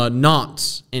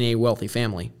not in a wealthy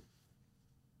family.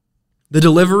 The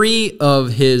delivery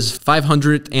of his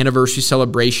 500th anniversary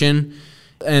celebration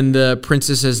and the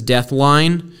princess's death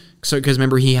line, because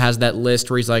remember, he has that list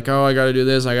where he's like, oh, I got to do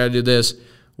this,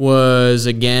 was,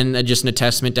 again, just a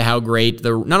testament to how great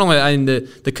the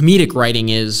comedic writing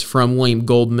is from William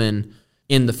Goldman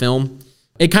in the film.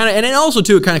 It also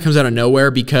comes out of nowhere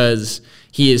because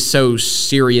he is so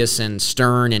serious and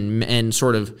stern and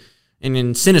sort of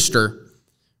and sinister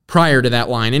prior to that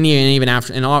line, and even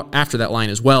after that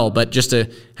line as well. But just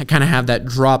to kind of have that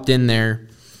dropped in there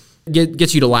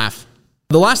gets you to laugh.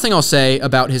 The last thing I'll say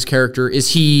about his character is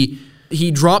he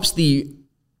drops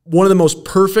one of the most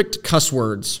perfect cuss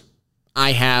words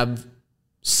I have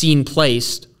seen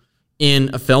placed in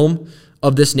a film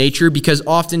of this nature, because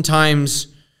oftentimes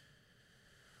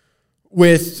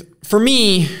for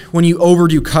me, when you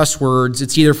overdo cuss words,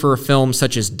 it's either for a film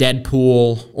such as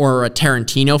Deadpool or a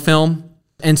Tarantino film.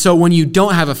 And so when you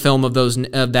don't have a film of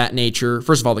that nature,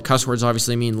 first of all, the cuss words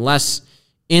obviously mean less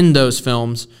in those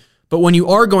films. But when you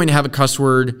are going to have a cuss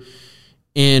word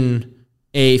in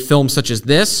a film such as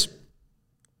this,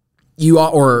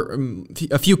 or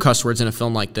a few cuss words in a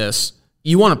film like this,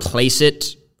 you want to place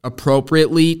it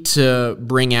appropriately to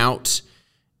bring out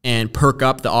and perk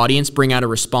up the audience, bring out a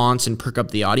response and perk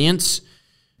up the audience.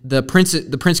 The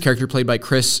prince character, played by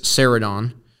Chris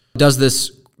Sarandon, does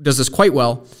this quite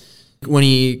well. When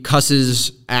he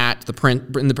cusses at the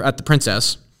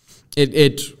princess,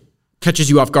 it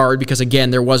catches you off guard because, again,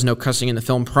 there was no cussing in the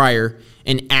film prior,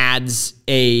 and adds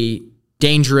a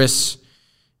dangerous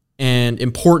and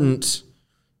important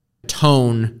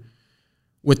tone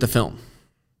with the film.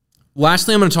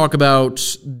 Lastly, I'm going to talk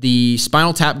about the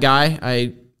Spinal Tap guy.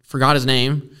 I forgot his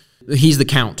name. He's the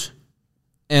Count,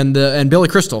 and Billy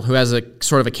Crystal, who has a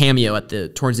sort of a cameo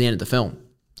towards the end of the film.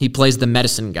 He plays the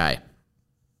medicine guy.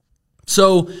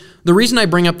 So the reason I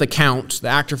bring up the Count, the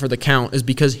actor for the Count, is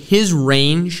because his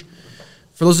range,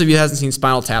 for those of you who haven't seen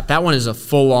Spinal Tap, that one is a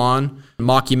full-on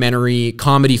mockumentary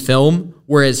comedy film,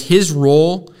 whereas his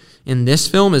role in this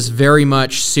film is very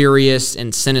much serious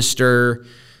and sinister,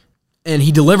 and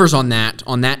he delivers on that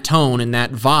tone and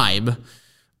that vibe.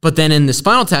 But then in the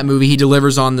Spinal Tap movie, he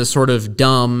delivers on the sort of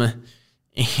dumb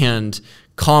and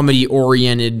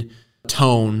comedy-oriented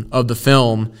tone of the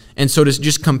film. And so to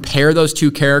just compare those two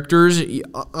characters,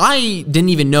 I didn't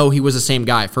even know he was the same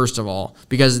guy, first of all,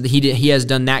 because he has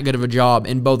done that good of a job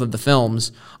in both of the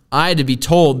films. I had to be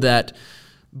told that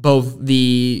both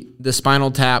the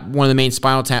Spinal Tap, one of the main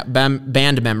Spinal Tap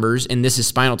band members, and this is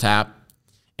Spinal Tap,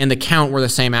 and the Count were the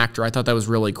same actor. I thought that was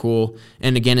really cool,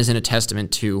 and again is in a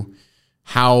testament to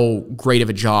how great of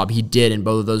a job he did in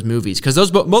both of those movies,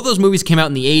 because both those movies came out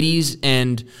in the 80s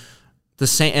and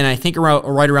I think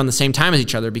right around the same time as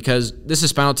each other, because This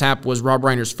is Spinal Tap was Rob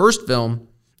Reiner's first film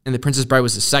and The Princess Bride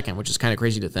was his second, which is kind of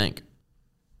crazy to think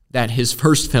that his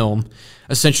first film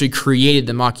essentially created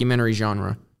the mockumentary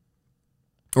genre,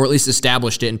 or at least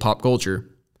established it in pop culture.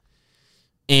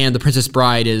 And The Princess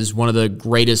Bride is one of the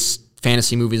greatest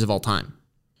fantasy movies of all time.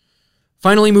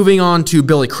 Finally, moving on to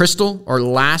Billy Crystal, our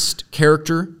last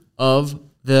character of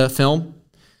the film.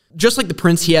 Just like the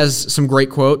Prince, he has some great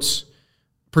quotes,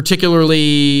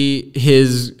 particularly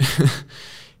his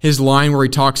line where he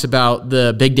talks about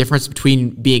the big difference between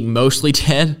being mostly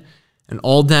dead and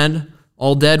all dead.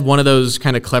 All dead, one of those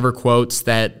kind of clever quotes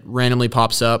that randomly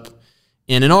pops up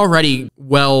in an already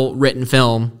well-written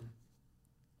film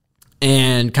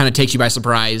and kind of takes you by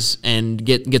surprise and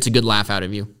gets a good laugh out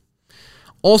of you.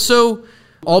 Also,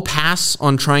 I'll pass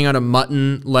on trying out a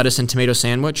mutton, lettuce, and tomato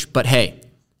sandwich, but hey,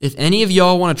 if any of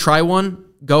y'all want to try one,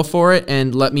 go for it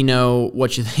and let me know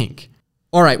what you think.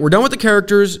 All right, we're done with the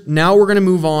characters. Now we're going to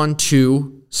move on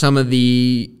to some of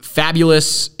the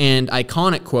fabulous and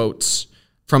iconic quotes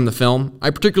from the film.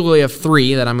 I particularly have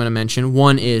three that I'm going to mention.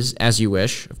 One is As You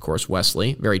Wish, of course,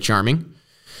 Wesley, very charming.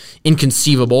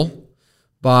 Inconceivable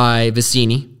by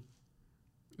Vicini,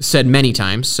 said many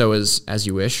times, so is As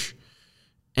You Wish.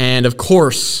 And of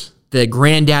course, the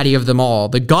granddaddy of them all,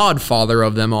 the godfather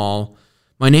of them all,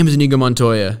 my name is Inigo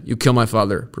Montoya. You kill my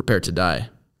father, prepare to die.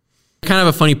 Kind of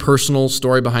a funny personal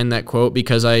story behind that quote,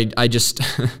 because I just,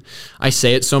 I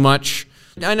say it so much.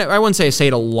 I wouldn't say I say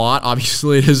it a lot.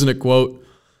 Obviously, it isn't a quote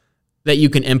that you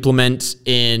can implement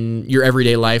in your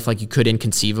everyday life like you could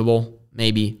Inconceivable,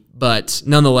 maybe. But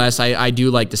nonetheless, I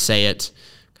do like to say it,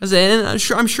 because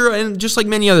I'm sure, and just like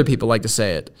many other people like to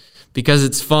say it, because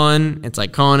it's fun, it's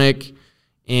iconic,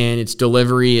 and its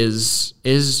delivery is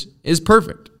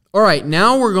perfect. All right,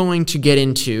 now we're going to get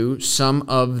into some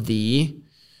of the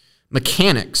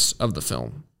mechanics of the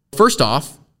film. First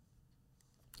off,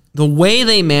 the way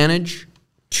they manage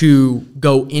to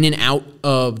go in and out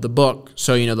of the book,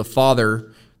 so the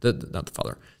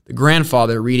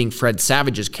grandfather reading Fred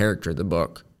Savage's character, the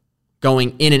book,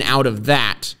 going in and out of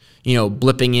that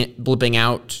blipping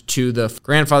out to the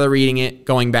grandfather reading it,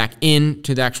 going back in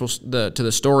to to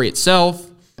the story itself,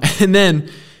 and then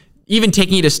even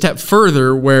taking it a step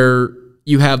further where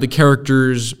you have the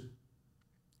characters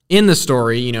in the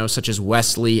story, such as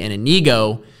Wesley and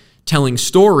Inigo, telling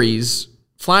stories,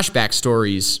 flashback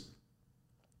stories.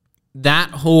 That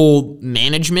whole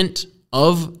management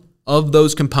of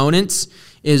those components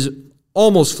is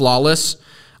almost flawless.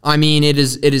 I mean, it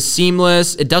is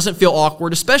seamless. It doesn't feel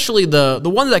awkward, especially the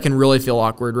one that can really feel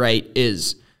awkward, right,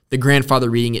 is the grandfather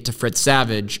reading it to Fritz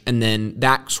Savage, and then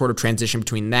that sort of transition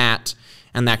between that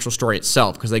and the actual story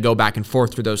itself, because they go back and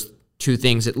forth through those two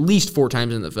things at least 4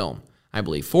 times in the film, I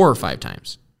believe, 4 or 5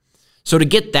 times. So to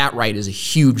get that right is a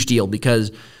huge deal,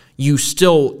 because you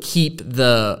still keep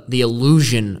the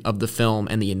illusion of the film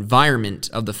and the environment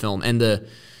of the film and the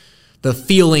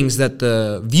feelings that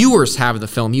the viewers have of the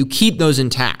film. You keep those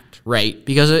intact, right?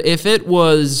 Because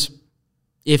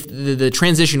if the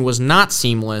transition was not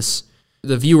seamless,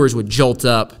 the viewers would jolt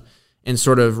up and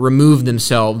sort of remove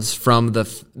themselves from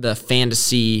the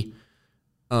fantasy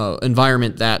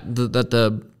environment that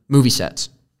the movie sets.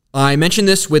 I mentioned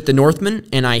this with The Northman,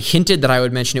 and I hinted that I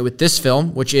would mention it with this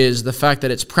film, which is the fact that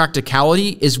its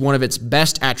practicality is one of its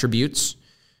best attributes.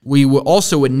 We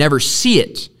also would never see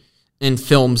it in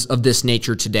films of this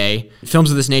nature today.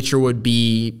 Films of this nature would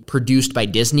be produced by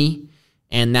Disney,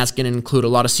 and that's going to include a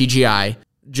lot of CGI.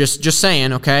 Just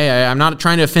saying, okay? I'm not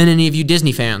trying to offend any of you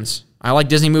Disney fans. I like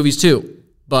Disney movies too,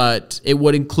 but it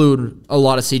would include a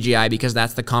lot of CGI because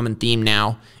that's the common theme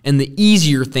now and the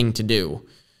easier thing to do,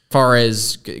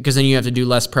 because then you have to do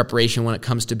less preparation when it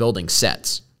comes to building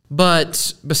sets.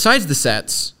 But besides the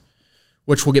sets,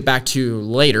 which we'll get back to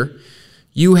later,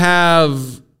 you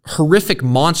have horrific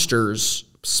monsters,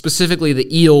 specifically the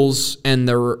eels and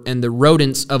the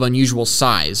rodents of unusual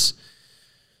size,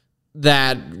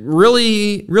 that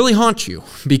really, really haunt you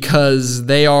because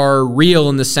they are real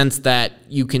in the sense that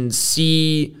you can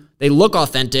see they look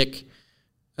authentic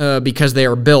because they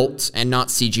are built and not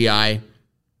CGI.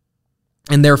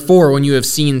 And therefore, when you have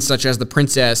scenes such as the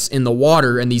princess in the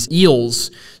water and these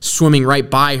eels swimming right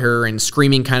by her and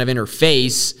screaming kind of in her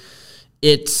face,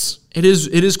 it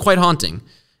is quite haunting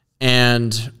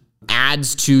and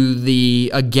adds to the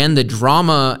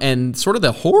drama and sort of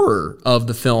the horror of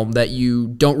the film that you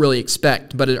don't really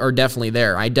expect, but are definitely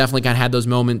there. I definitely kind of had those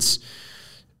moments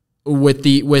with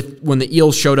when the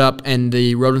eels showed up and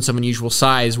the rodents of unusual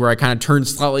size, where I kind of turned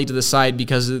slightly to the side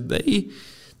because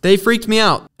they freaked me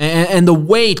out, and the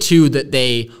way too that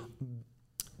they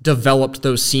developed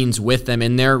those scenes with them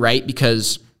in there, right?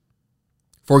 Because,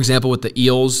 for example, with the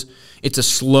eels, it's a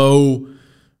slow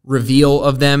reveal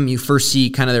of them. You first see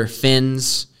kind of their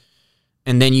fins,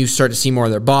 and then you start to see more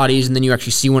of their bodies, and then you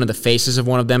actually see one of the faces of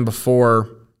one of them before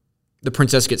the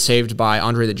princess gets saved by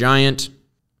Andre the Giant.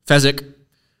 Fezzik,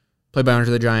 played by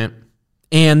Andre the Giant.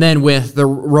 And then with the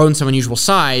rodents of unusual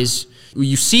size,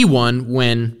 you see one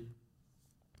when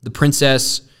the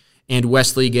princess and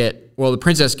Wesley the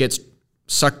princess gets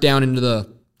sucked down into the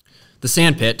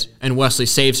sand pit, and Wesley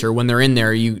saves her. When they're in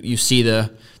there, you see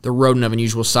the rodent of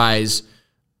unusual size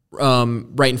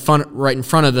right in front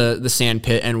of the sand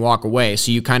pit and walk away.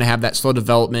 So you kind of have that slow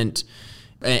development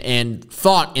and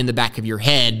thought in the back of your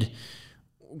head,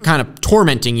 kind of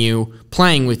tormenting you,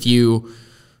 playing with you,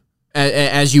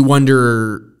 as you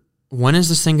wonder, when is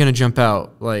this thing going to jump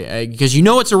out? Because you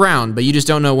know it's around, but you just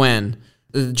don't know when.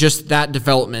 Just that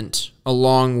development,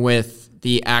 along with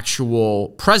the actual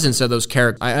presence of those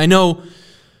characters. I know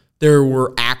there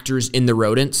were actors in the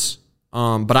rodents,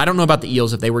 but I don't know about the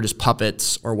eels, if they were just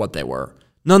puppets or what they were.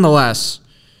 Nonetheless,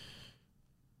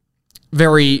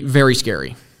 very, very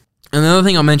scary. And the other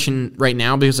thing I'll mention right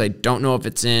now, because I don't know if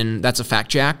it's that's a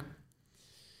fact, Jack,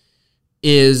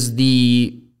 is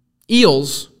the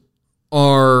eels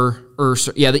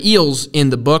the eels in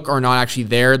the book are not actually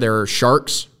there. They're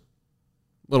sharks.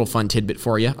 Little fun tidbit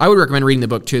for you. I would recommend reading the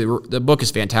book too. The book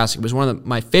is fantastic. It was one of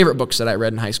my favorite books that I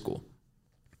read in high school.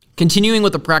 Continuing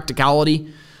with the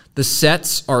practicality, the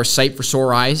sets are a sight for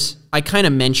sore eyes. I kind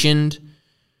of mentioned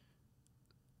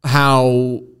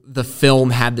how the film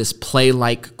had this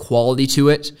play-like quality to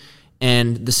it,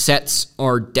 and the sets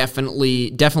are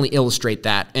definitely illustrate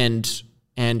that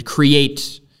and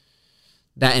create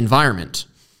that environment.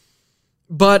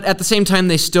 But at the same time,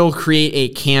 they still create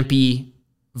a campy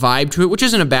vibe to it, which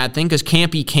isn't a bad thing, because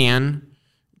campy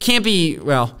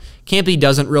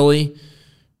doesn't really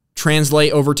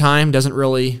translate over time, doesn't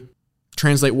really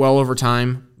translate well over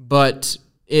time, but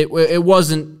it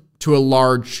wasn't to the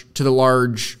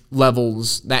large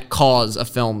levels that cause a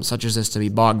film such as this to be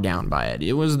bogged down by it.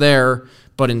 It was there,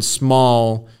 but in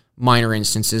small, minor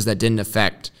instances that didn't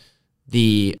affect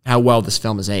how well this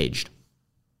film is aged.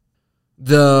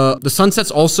 The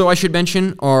sunsets also, I should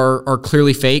mention, are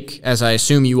clearly fake, as I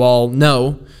assume you all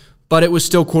know, but it was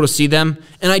still cool to see them.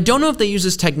 And I don't know if they use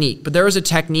this technique, but there is a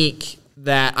technique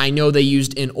that I know they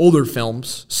used in older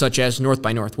films, such as North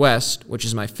by Northwest, which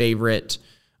is my favorite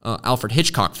Alfred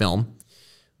Hitchcock film,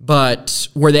 but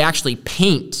where they actually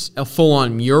paint a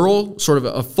full-on mural, sort of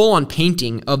a full-on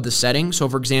painting of the setting. So,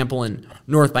 for example, in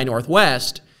North by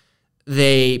Northwest,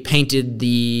 they painted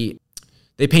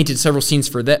several scenes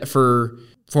for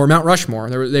Mount Rushmore.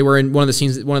 They were in one of the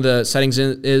scenes. One of the settings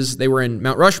is they were in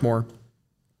Mount Rushmore,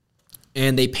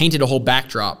 and they painted a whole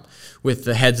backdrop with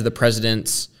the heads of the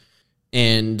presidents,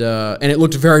 and it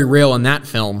looked very real in that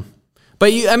film.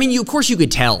 But of course, you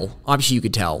could tell. Obviously, you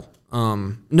could tell.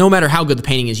 No matter how good the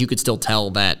painting is, you could still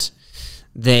tell that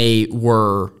they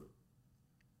were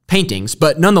paintings.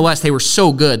 But nonetheless, they were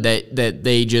so good that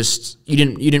they just you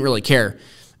didn't really care.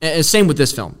 Same with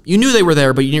this film. You knew they were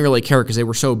there, but you didn't really care because they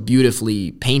were so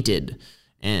beautifully painted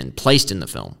and placed in the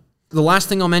film. The last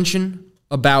thing I'll mention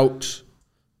about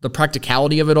the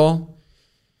practicality of it all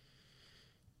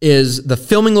is the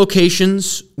filming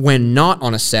locations, when not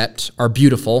on a set, are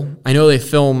beautiful. I know they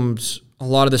filmed a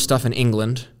lot of this stuff in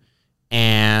England,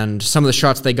 and some of the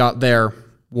shots they got there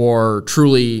were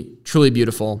truly, truly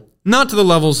beautiful. Not to the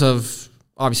levels of,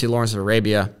 obviously, Lawrence of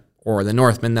Arabia or the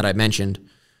Northman that I mentioned,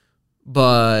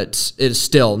 but it's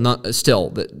still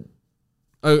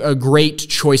a great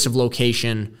choice of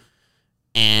location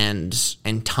and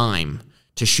time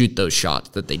to shoot those shots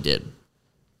that they did.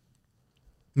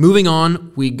 Moving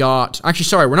on, we're not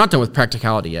done with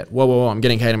practicality yet. Whoa, I'm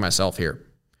getting ahead of myself here.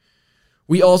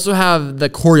 We also have the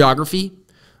choreography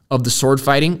of the sword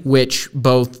fighting, which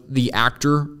both the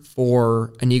actor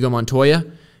for Inigo Montoya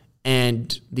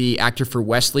and the actor for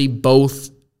Wesley,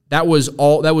 that was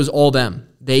all them.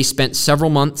 They spent several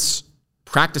months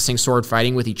practicing sword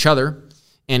fighting with each other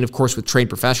and, of course, with trained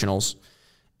professionals.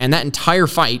 And that entire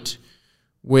fight,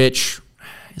 which,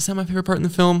 is that my favorite part in the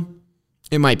film?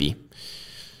 It might be.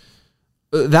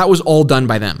 That was all done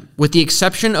by them, with the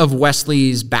exception of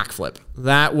Wesley's backflip.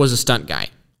 That was a stunt guy.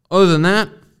 Other than that,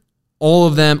 all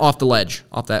of them off the ledge,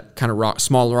 off that kind of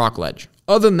small rock ledge.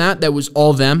 Other than that was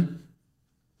all them.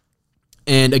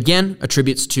 And again,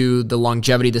 attributes to the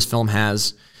longevity this film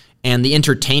has and the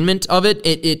entertainment of it.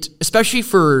 It especially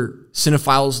for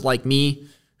cinephiles like me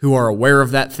who are aware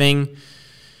of that thing.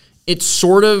 It's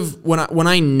sort of when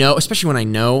I know, especially when I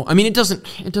know. I mean, it doesn't.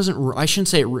 I shouldn't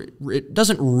say it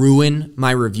doesn't ruin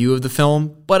my review of the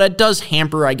film, but it does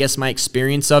hamper, I guess, my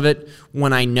experience of it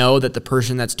when I know that the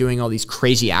person that's doing all these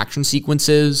crazy action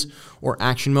sequences or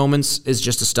action moments is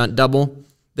just a stunt double.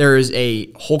 There is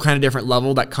a whole kind of different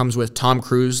level that comes with Tom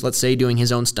Cruise, let's say, doing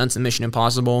his own stunts in Mission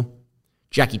Impossible,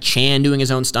 Jackie Chan doing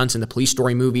his own stunts in the Police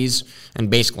Story movies, and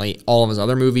basically all of his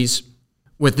other movies.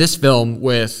 With this film,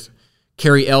 with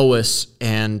Cary Elwes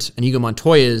and Inigo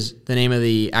Montoya is the name of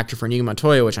the actor for Inigo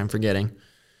Montoya, which I'm forgetting.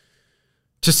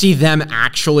 To see them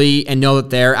actually and know that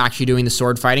they're actually doing the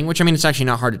sword fighting, which, I mean, it's actually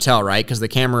not hard to tell, right? Because the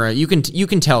camera, you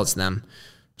can tell it's them.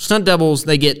 Stunt doubles,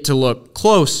 they get to look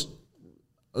close.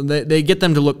 They get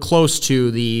them to look close to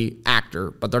the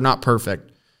actor, but they're not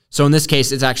perfect. So in this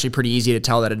case, it's actually pretty easy to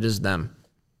tell that it is them.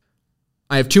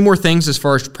 I have two more things as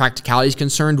far as practicality is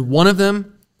concerned. One of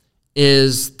them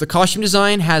is the costume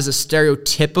design has a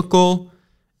stereotypical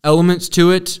elements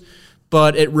to it,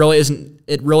 but it really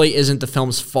isn't the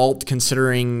film's fault,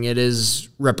 considering it is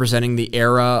representing the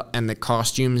era and the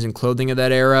costumes and clothing of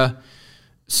that era.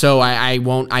 So I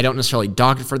don't necessarily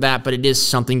dock it for that, but it is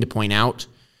something to point out.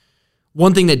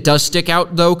 One thing that does stick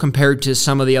out, though, compared to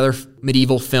some of the other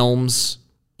medieval films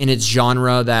in its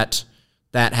genre that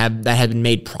had been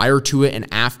made prior to it and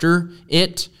after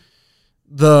it,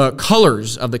 the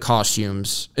colors of the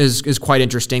costumes is quite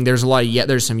interesting. There's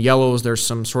there's some yellows, there's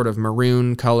some sort of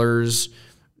maroon colors,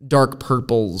 dark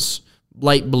purples,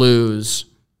 light blues.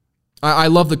 I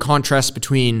love the contrast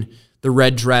between the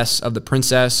red dress of the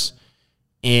princess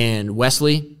and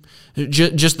Wesley.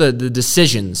 Just the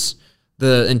decisions,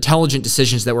 the intelligent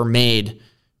decisions that were made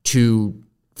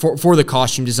for the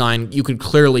costume design, you could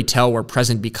clearly tell were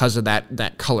present because of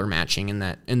that color matching and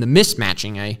the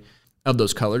mismatching of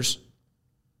those colors.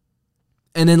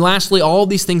 And then lastly, all of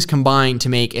these things combine to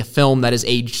make a film that has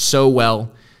aged so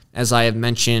well, as I have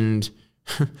mentioned,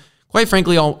 quite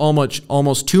frankly,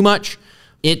 almost too much.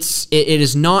 It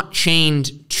is not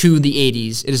chained to the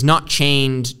 80s. It is not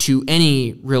chained to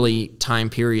any really time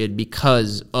period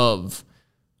because of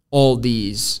all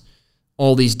these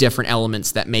different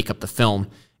elements that make up the film,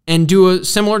 and do a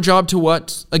similar job to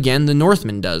what, again, the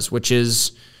Northman does, which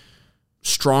is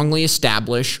strongly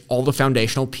establish all the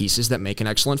foundational pieces that make an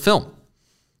excellent film.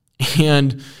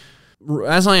 And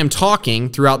as I am talking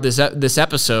throughout this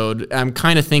episode, I'm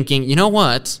kind of thinking, you know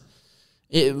what?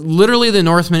 Literally, the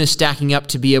Northman is stacking up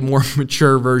to be a more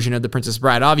mature version of The Princess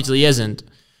Bride. Obviously isn't,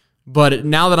 but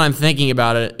now that I'm thinking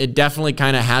about it, it definitely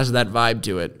kind of has that vibe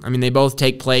to it. I mean, they both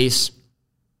take place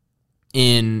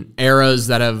in eras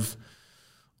that have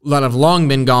long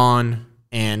been gone,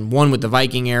 and one with the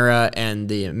Viking era and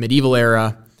the medieval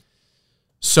era.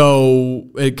 So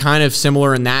it kind of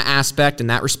similar in that aspect, in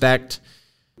that respect.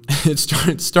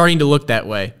 It's starting to look that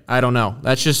way. I don't know.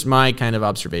 That's just my kind of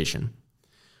observation.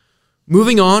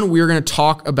 Moving on, we're going to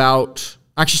talk about...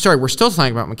 Actually, sorry, we're still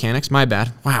talking about mechanics. My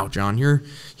bad. Wow, John, you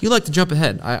like to jump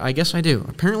ahead. I guess I do.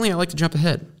 Apparently, I like to jump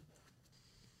ahead.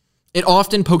 It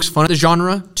often pokes fun at the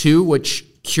genre, too, which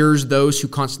cures those who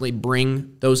constantly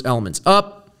bring those elements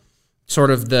up. Sort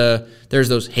of there's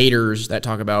those haters that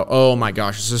talk about, oh my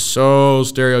gosh, this is so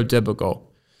stereotypical,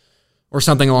 or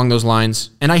something along those lines.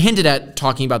 And I hinted at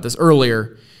talking about this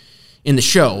earlier in the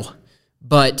show,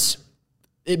 but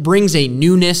it brings a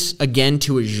newness again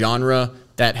to a genre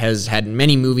that has had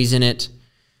many movies in it.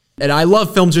 And I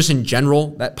love films just in general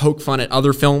that poke fun at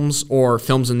other films or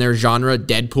films in their genre.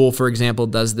 Deadpool, for example,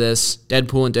 does this.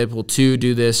 Deadpool and Deadpool 2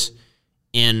 do this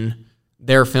in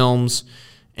their films.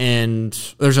 And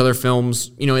there's other films,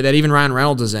 that even Ryan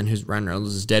Reynolds is in, Ryan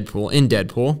Reynolds is Deadpool, in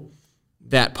Deadpool,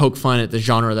 that poke fun at the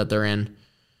genre that they're in.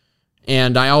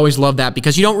 And I always love that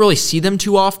because you don't really see them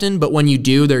too often, but when you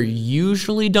do, they're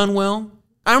usually done well.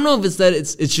 I don't know if it's that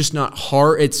it's just not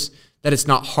hard, it's that it's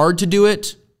not hard to do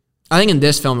it. I think in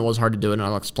this film it was hard to do it, and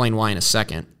I'll explain why in a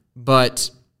second. But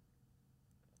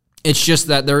it's just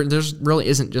that there's really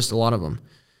isn't just a lot of them.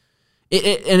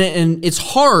 And it's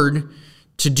hard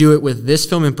to do it with this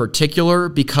film in particular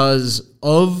because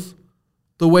of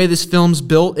the way this film's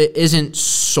built. It isn't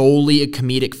solely a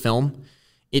comedic film.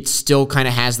 It still kind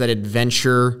of has that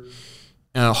adventure,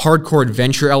 hardcore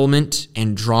adventure element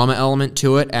and drama element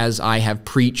to it, as I have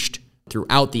preached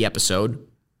throughout the episode.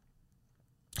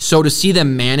 So to see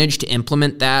them manage to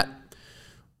implement that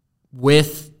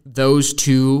with those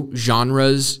two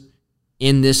genres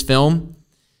in this film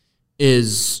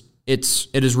it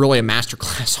is really a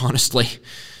masterclass, honestly.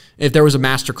 If there was a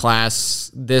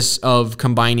masterclass, this of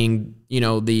combining,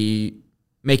 the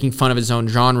making fun of its own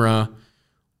genre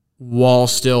while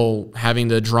still having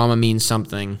the drama mean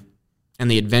something and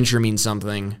the adventure mean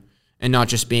something and not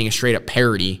just being a straight up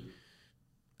parody,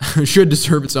 should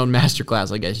deserve its own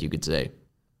masterclass, I guess you could say.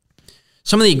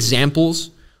 Some of the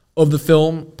examples of the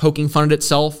film poking fun at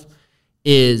itself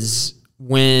is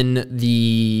when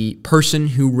the person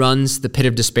who runs the pit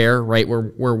of despair, right,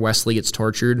 where Wesley gets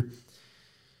tortured,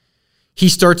 he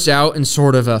starts out in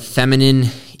sort of a feminine,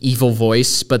 evil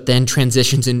voice, but then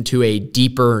transitions into a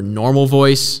deeper, normal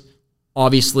voice.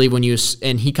 Obviously,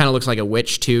 and he kind of looks like a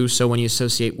witch too, so when you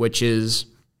associate witches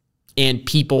and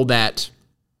people that,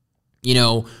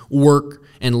 work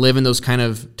and live in those kind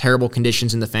of terrible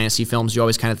conditions in the fantasy films, you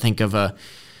always kind of think of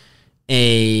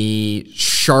a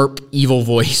sharp, evil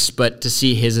voice, but to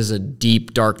see his as a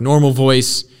deep, dark, normal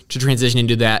voice, to transition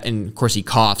into that, and of course he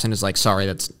coughs and is like, sorry,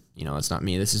 that's not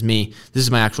me, this is me, this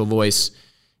is my actual voice,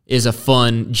 is a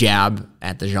fun jab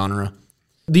at the genre.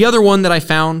 The other one that I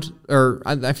found, or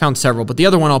I found several, but the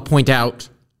other one I'll point out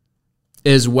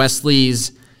is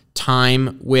Wesley's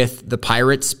time with the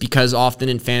pirates, because often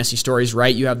in fantasy stories,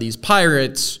 right, you have these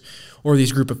pirates or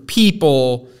these group of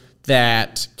people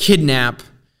that kidnap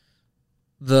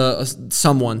one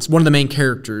of the main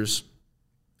characters,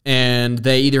 and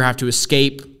they either have to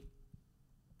escape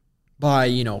by,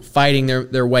 fighting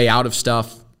their way out of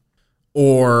stuff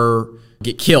or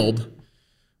get killed,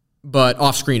 but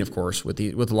off screen, of course, with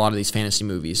a lot of these fantasy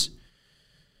movies.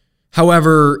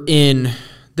 However, in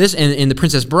The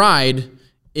Princess Bride,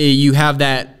 you have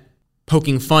that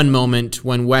poking fun moment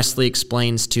when Wesley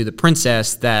explains to the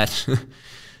princess that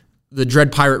the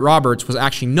Dread Pirate Roberts was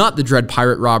actually not the Dread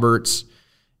Pirate Roberts,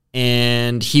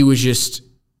 and he was just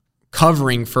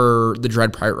covering for the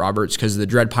Dread Pirate Roberts because the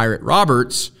Dread Pirate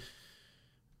Roberts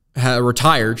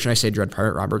retired. Should I say Dread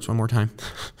Pirate Roberts one more time?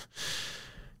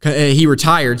 He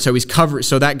retired, so he's covered.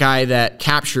 So that guy that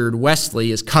captured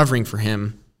Wesley is covering for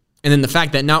him. And then the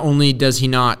fact that not only does he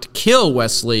not kill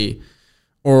Wesley,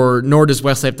 nor does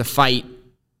Wesley have to fight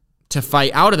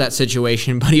out of that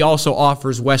situation, but he also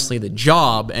offers Wesley the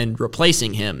job, and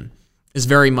replacing him is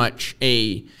very much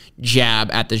a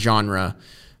jab at the genre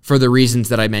for the reasons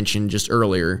that I mentioned just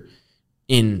earlier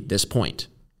in this point.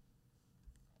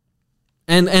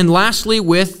 And lastly,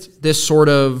 with this sort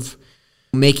of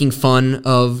making fun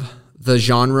of the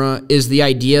genre is the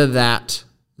idea that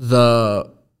the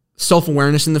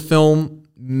self-awareness in the film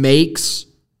makes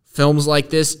films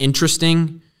like this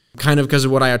interesting, kind of because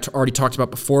of what I already talked about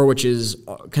before, which is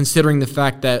considering the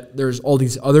fact that there's all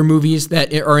these other movies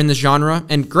that are in this genre,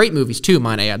 and great movies too,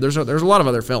 might I add. There's a lot of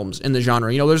other films in the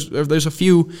genre. There's a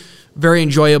few very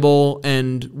enjoyable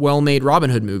and well-made Robin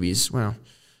Hood movies. Well,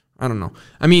 I don't know.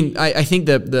 I mean, I think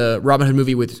the Robin Hood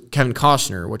movie with Kevin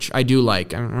Costner, which I do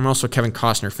like. I'm also a Kevin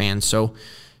Costner fan, so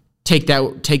take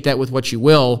that with what you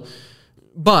will.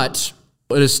 But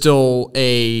it is still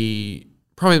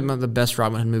probably the best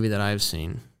Robin Hood movie that I've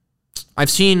seen. I've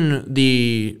seen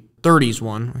the 30s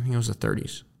one. I think it was the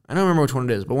 30s. I don't remember which one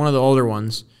it is, but one of the older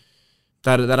ones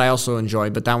that I also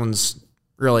enjoyed. But that one's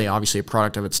really obviously a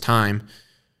product of its time.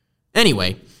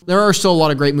 Anyway, there are still a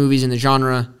lot of great movies in the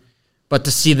genre, but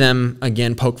to see them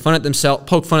again poke fun at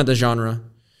the genre,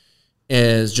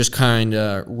 is just kind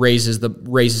of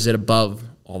raises it above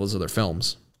all those other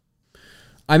films.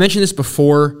 I mentioned this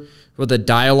before, but the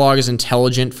dialogue is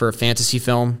intelligent for a fantasy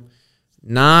film.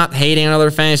 Not hating on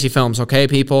other fantasy films, okay,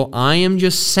 people? I am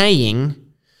just saying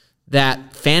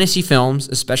that fantasy films,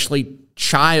 especially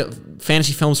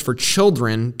fantasy films for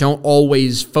children, don't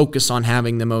always focus on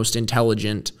having the most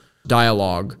intelligent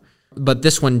dialogue. But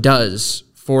this one does,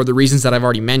 for the reasons that I've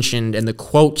already mentioned and the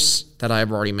quotes that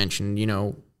I've already mentioned.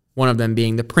 One of them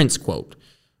being the Prince quote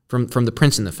from the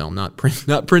Prince in the film, not Prince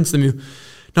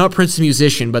the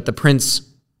musician, but the Prince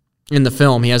in the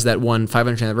film. He has that one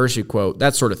 500th anniversary quote,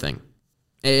 that sort of thing.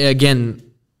 Again,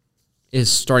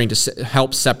 is starting to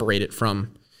help separate it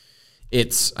from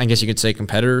its, I guess you could say,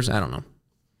 competitors. I don't know.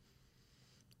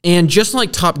 And just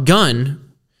like Top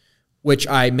Gun, which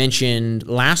I mentioned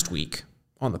last week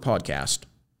on the podcast,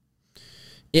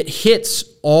 it hits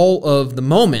all of the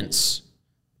moments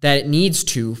that it needs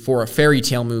to for a fairy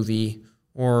tale movie,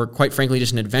 or quite frankly,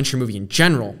 just an adventure movie in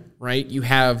general, right? You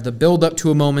have the build up to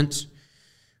a moment,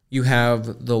 you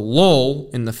have the lull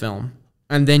in the film,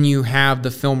 and then you have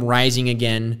the film rising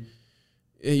again.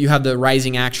 You have the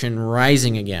rising action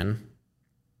rising again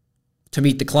to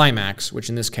meet the climax, which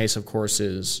in this case, of course,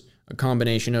 is a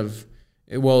combination of,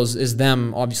 is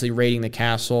them obviously raiding the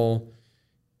castle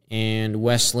and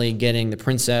Wesley getting the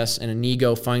princess and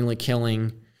Inigo finally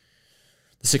killing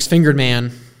the six-fingered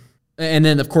man. And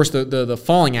then, of course, the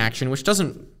falling action, which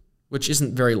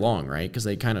isn't very long, right? Because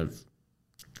they kind of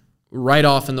ride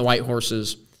off in the white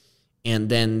horses, and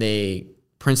then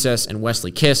Princess and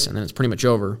Wesley kiss, and then it's pretty much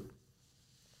over.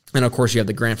 And of course, you have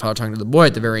the grandfather talking to the boy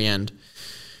at the very end.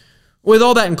 With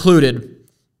all that included,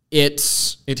 it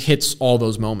hits all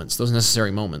those moments, those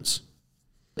necessary moments.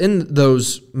 In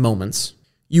those moments,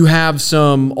 you have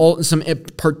some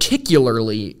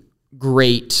particularly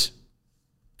great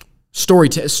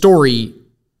story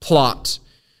plot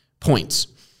points.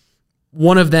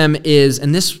 One of them is,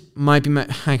 and this might be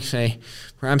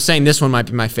I'm saying this one might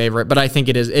be my favorite, but I think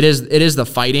it is the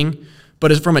fighting.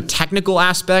 But from a technical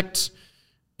aspect,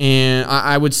 and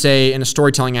I would say in a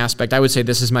storytelling aspect, I would say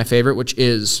this is my favorite, which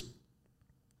is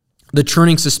the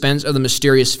churning suspense of the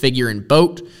mysterious figure in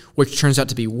boat, which turns out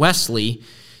to be Wesley.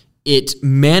 It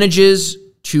manages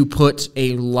to put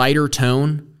a lighter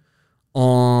tone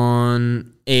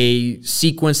on a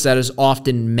sequence that is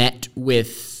often met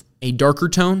with a darker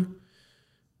tone.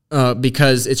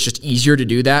 Because it's just easier to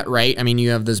do that, right? I mean,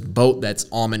 you have this boat that's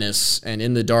ominous and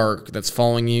in the dark that's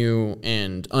following you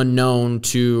and unknown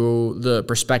to the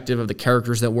perspective of the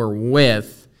characters that we're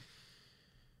with.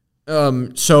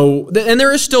 And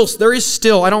there is still.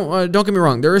 Don't get me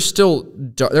wrong. There is still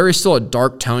a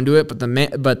dark tone to it,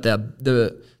 but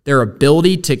their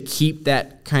ability to keep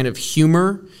that kind of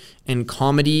humor and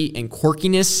comedy and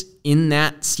quirkiness in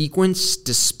that sequence,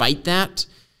 despite that,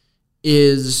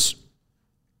 is.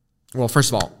 Well, first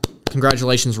of all,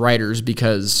 congratulations, writer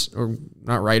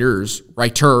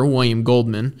William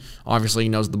Goldman. Obviously, he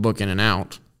knows the book in and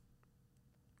out.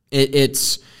 It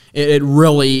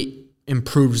really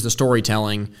improves the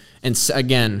storytelling and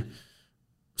again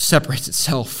separates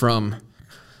itself from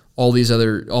all these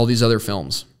other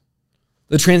films.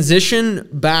 The transition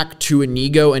back to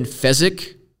Inigo and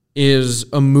Fezzik is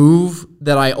a move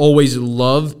that I always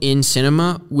love in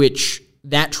cinema. Which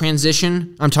that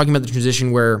transition, I'm talking about the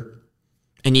transition where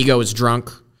Inigo is drunk,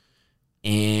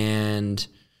 and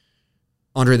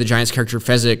Andre the Giant's character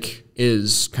Fezzik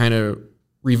is kind of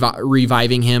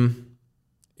reviving him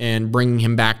and bringing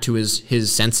him back to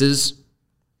his senses.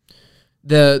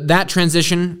 That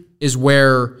transition is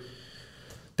where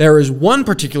there is one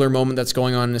particular moment that's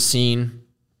going on in a scene,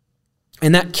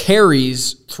 and that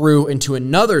carries through into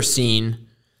another scene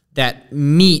that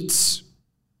meets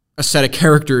a set of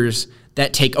characters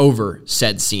that take over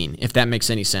said scene, if that makes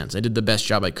any sense. I did the best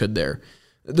job I could there.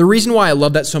 The reason why I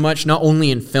love that so much, not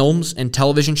only in films and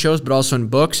television shows, but also in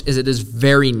books, is it is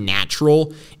very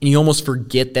natural, and you almost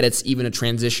forget that it's even a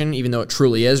transition, even though it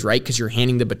truly is, right? Because you're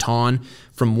handing the baton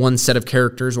from one set of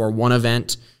characters or one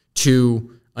event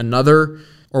to another,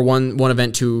 or one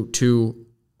event to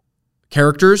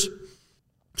characters.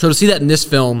 So to see that in this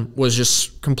film was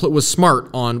just was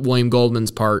smart on William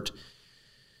Goldman's part,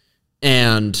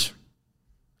 and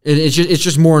it's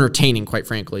just more entertaining, quite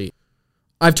frankly.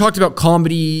 I've talked about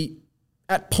comedy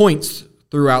at points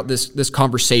throughout this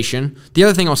conversation. The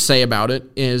other thing I'll say about it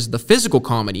is the physical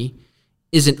comedy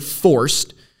isn't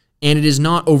forced, and it is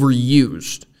not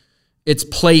overused. It's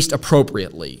placed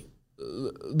appropriately.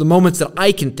 The moments that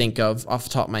I can think of off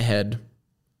the top of my head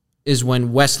is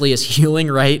when Wesley is healing,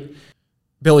 right?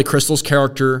 Billy Crystal's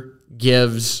character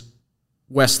gives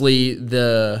Wesley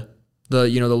the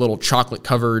little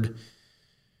chocolate-covered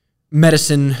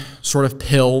medicine sort of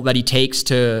pill that he takes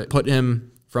to put him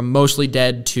from mostly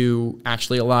dead to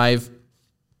actually alive.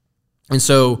 And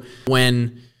so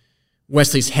when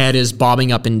Wesley's head is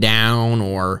bobbing up and down,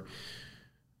 or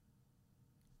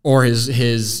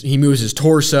he moves his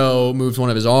torso, moves one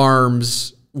of his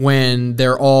arms, when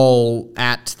they're all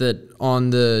at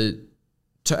the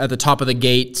top of the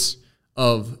gates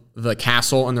of the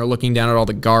castle and they're looking down at all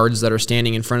the guards that are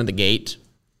standing in front of the gate.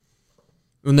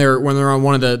 When they're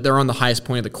on they're on the highest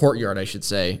point of the courtyard, I should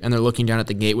say, and they're looking down at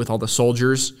the gate with all the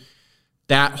soldiers.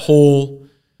 That whole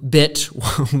bit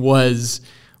was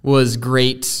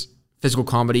great physical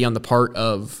comedy on the part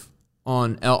of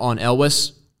on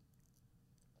Elwes.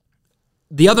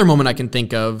 The other moment I can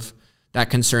think of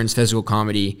that concerns physical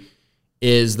comedy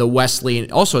is the Wesley and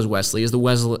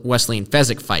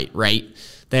Fezzik fight, right?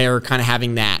 They're kind of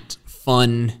having that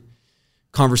fun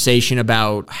conversation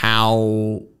about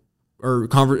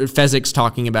Fezzik's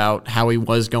talking about how he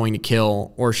was going to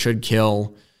kill or should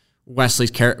kill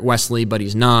Wesley, but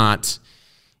he's not.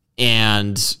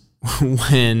 And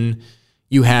when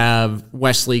you have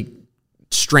Wesley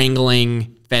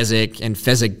strangling Fezzik and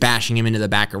Fezzik bashing him into the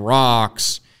back of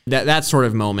rocks, that sort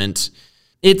of moment,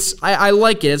 I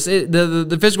like it.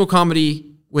 The physical comedy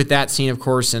with that scene, of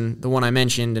course, and the one I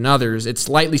mentioned and others, it's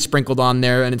lightly sprinkled on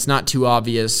there, and it's not too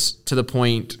obvious to the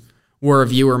point where a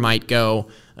viewer might go,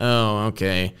 oh,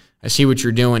 okay, I see what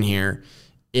you're doing here.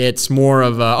 It's more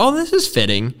of this is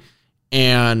fitting,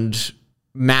 and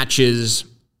matches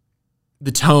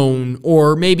the tone,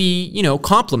 or maybe,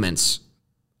 complements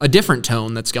a different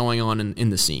tone that's going on in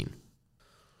the scene.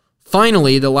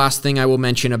 Finally, the last thing I will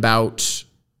mention about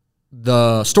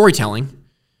the storytelling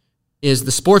is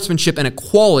the sportsmanship and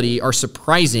equality are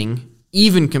surprising,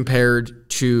 even compared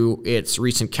to its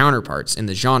recent counterparts in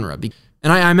the genre.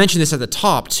 And I mentioned this at the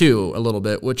top, too, a little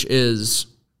bit, which is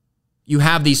you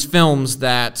have these films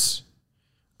that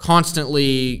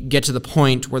constantly get to the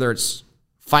point, whether it's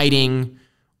fighting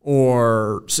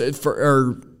or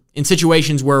in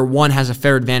situations where one has a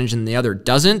fair advantage and the other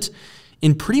doesn't.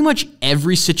 In pretty much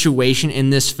every situation in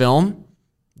this film,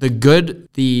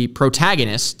 the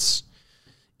protagonists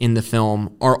in the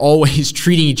film are always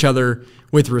treating each other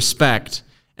with respect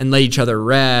and let each other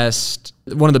rest.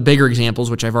 One of the bigger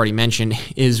examples, which I've already mentioned,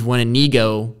 is when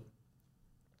Inigo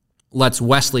lets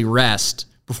Wesley rest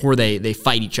before they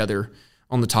fight each other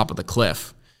on the top of the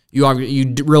cliff.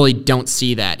 You really don't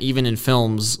see that, even in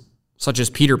films such as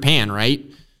Peter Pan, right?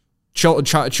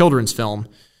 Children's film.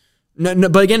 No,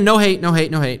 but again, no hate.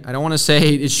 I don't want to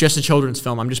say it's just a children's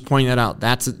film. I'm just pointing that out.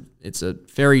 It's a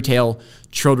fairy tale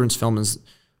children's film is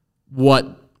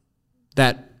what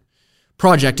that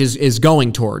project is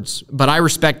going towards. But I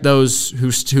respect those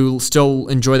who still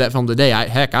enjoy that film today.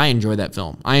 I enjoy that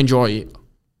film. I enjoy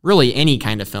really any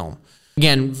kind of film.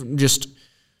 Again, just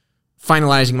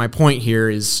finalizing my point here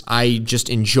is I just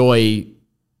enjoy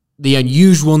the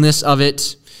unusualness of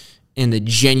it and the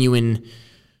genuine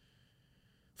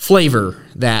flavor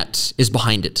that is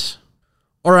behind it.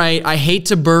 All right, I hate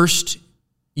to burst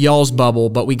y'all's bubble,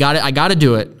 but I got to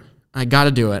do it. I got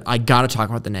to talk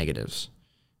about the negatives.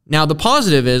 Now, the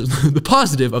positive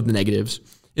of the negatives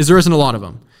is there isn't a lot of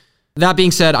them. That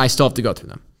being said, I still have to go through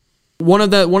them. One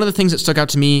of the things that stuck out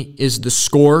to me is the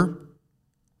score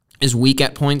is weak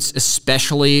at points,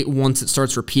 especially once it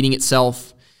starts repeating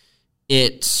itself.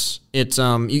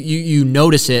 You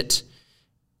notice it,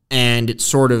 and it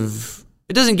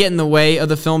doesn't get in the way of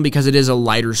the film because it is a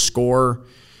lighter score.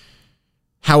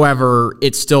 However,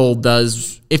 it still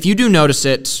does. If you do notice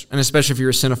it, and especially if you're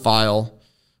a cinephile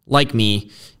like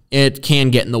me, it can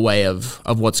get in the way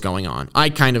of what's going on. I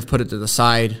kind of put it to the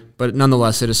side, but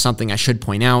nonetheless, it is something I should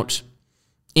point out.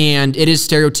 And it is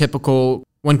stereotypical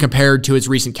when compared to its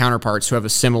recent counterparts who have a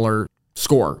similar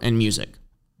score and music.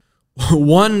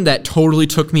 One that totally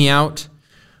took me out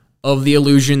of the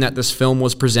illusion that this film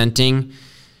was presenting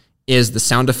is the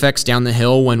sound effects down the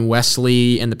hill when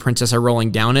Wesley and the princess are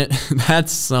rolling down it.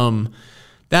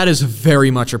 That is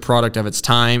very much a product of its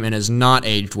time and has not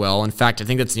aged well. In fact, I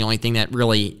think that's the only thing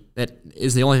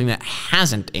that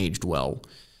hasn't aged well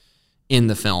in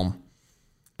the film.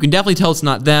 You can definitely tell it's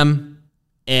not them,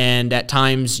 and at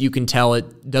times you can tell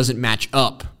it doesn't match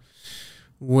up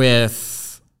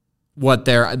with what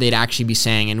they'd actually be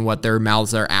saying and what their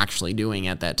mouths are actually doing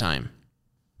at that time.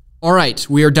 All right,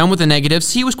 we are done with the negatives.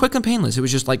 See, it was quick and painless. It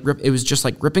was just like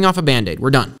ripping off a Band-Aid. We're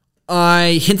done.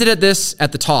 I hinted at this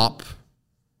at the top.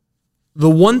 The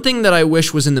one thing that I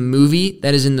wish was in the movie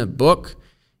that is in the book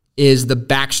is the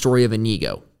backstory of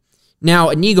Inigo. Now,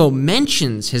 Inigo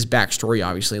mentions his backstory,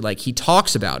 obviously, like he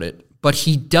talks about it, but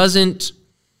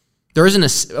there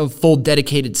isn't a full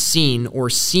dedicated scene or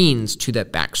scenes to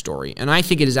that backstory. And I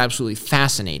think it is absolutely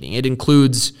fascinating.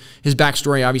 His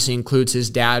backstory obviously includes his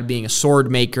dad being a sword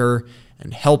maker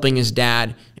and helping his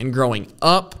dad and growing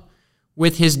up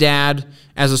with his dad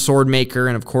as a sword maker.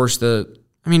 And of course,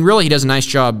 really he does a nice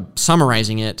job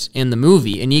summarizing it in the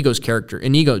movie. Inigo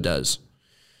does.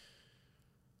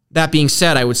 That being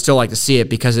said, I would still like to see it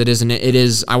because I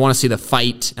want to see the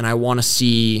fight, and I want to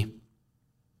see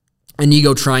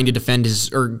Inigo trying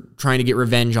to trying to get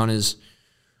revenge on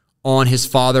his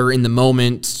father in the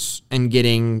moment and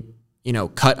getting,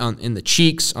 cut on the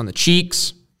cheeks.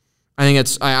 I think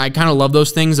I kind of love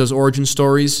those things, those origin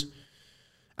stories.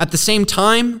 At the same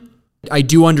time, I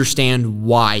do understand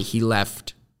why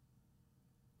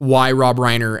Rob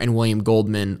Reiner and William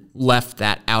Goldman left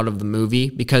that out of the movie,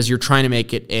 because you're trying to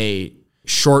make it a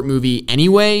short movie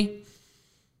anyway.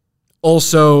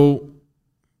 Also,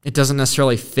 it doesn't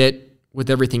necessarily fit with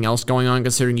everything else going on,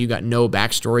 considering you got no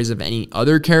backstories of any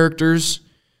other characters.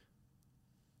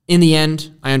 In the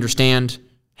end, I understand.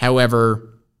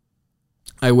 However,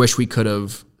 I wish we could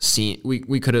have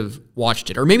watched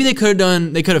it. Or maybe they could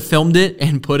have filmed it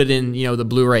and put it in, the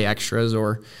Blu-ray extras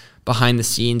or behind the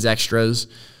scenes extras.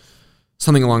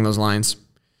 Something along those lines.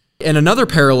 And another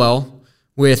parallel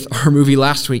with our movie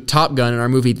last week, Top Gun, and our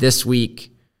movie this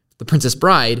week, The Princess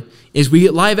Bride, is we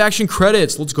get live action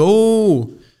credits. Let's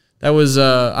go. That was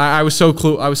I was so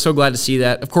glad to see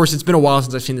that. Of course, it's been a while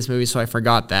since I've seen this movie, so I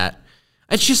forgot that.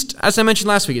 It's just, as I mentioned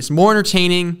last week, it's more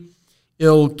entertaining.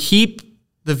 It'll keep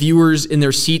the viewers in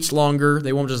their seats longer.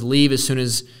 They won't just leave as soon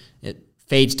as it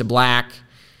fades to black,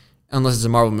 unless it's a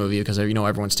Marvel movie, because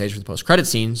everyone stays for the post-credit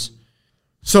scenes.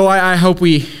 So I hope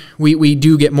we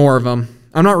do get more of them.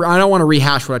 I don't want to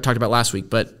rehash what I talked about last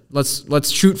week, but let's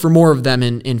shoot for more of them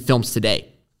in films today.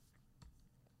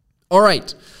 All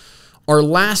right. Our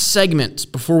last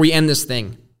segment before we end this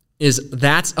thing is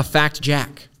That's a Fact,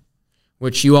 Jack,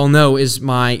 which you all know is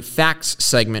my facts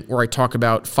segment where I talk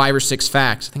about 5 or 6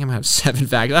 facts. I think I'm going to have 7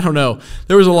 facts. I don't know.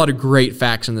 There was a lot of great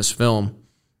facts in this film.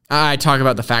 I talk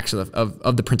about the facts of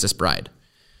The Princess Bride.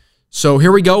 So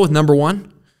here we go with number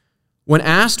 1. When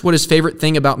asked what his favorite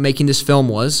thing about making this film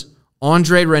was,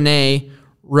 Andrei Rene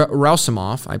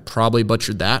Rousimov, I probably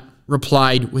butchered that,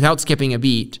 replied, without skipping a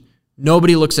beat,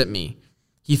 "Nobody looks at me.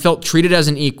 He felt treated as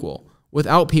an equal,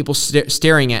 without people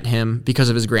staring at him because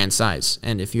of his grand size."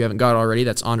 And if you haven't got it already,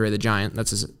 that's Andre the Giant. That's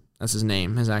his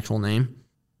name, his actual name.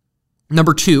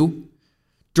 Number 2,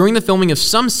 during the filming of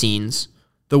some scenes,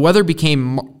 the weather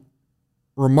became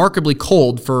remarkably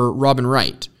cold for Robin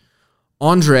Wright.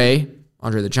 Andre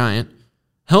the Giant,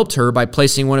 helped her by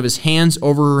placing one of his hands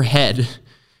over her head.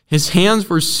 His hands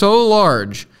were so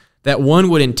large that one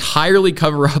would entirely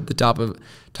cover up the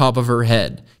top of her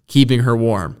head, keeping her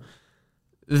warm.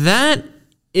 That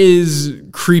is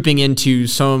creeping into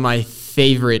some of my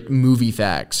favorite movie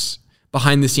facts,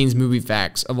 behind-the-scenes movie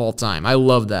facts of all time. I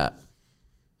love that.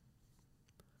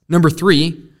 Number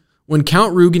 3, when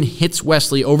Count Rugen hits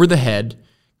Wesley over the head,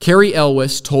 Cary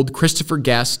Elwes told Christopher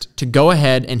Guest to go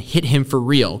ahead and hit him for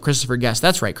real. Christopher Guest,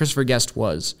 that's right. Christopher Guest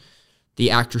was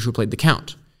the actor who played the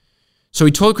Count. So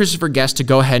he told Christopher Guest to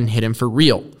go ahead and hit him for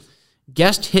real.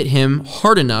 Guest hit him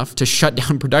hard enough to shut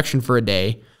down production for a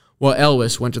day while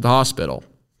Elwes went to the hospital.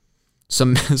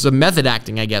 Some method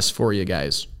acting, I guess, for you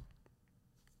guys.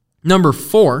 Number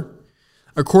 4,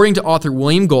 according to author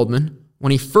William Goldman,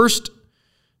 when he first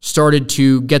started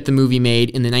to get the movie made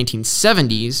in the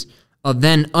 1970s, a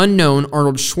then unknown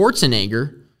Arnold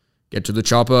Schwarzenegger, get to the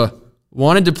chopper,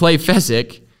 wanted to play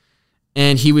Fezzik,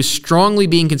 and he was strongly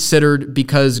being considered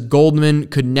because Goldman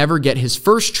could never get his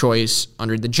first choice,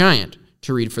 Andre the Giant,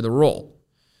 to read for the role.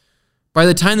 By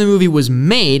the time the movie was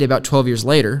made, about 12 years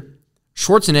later,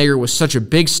 Schwarzenegger was such a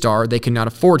big star they could not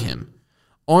afford him.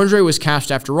 Andre was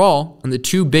cast after all, and the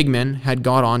two big men had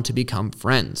gone on to become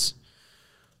friends.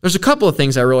 There's a couple of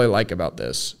things I really like about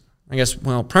this. I guess,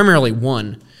 well, primarily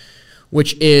one,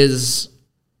 which is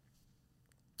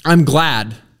I'm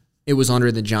glad it was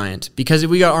Andre the Giant, because if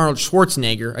we got Arnold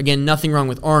Schwarzenegger, again, nothing wrong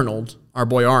with Arnold, our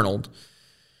boy Arnold,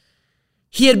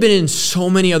 he had been in so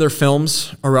many other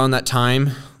films around that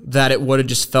time that it would have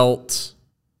just felt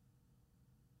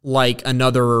like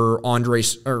another Arnold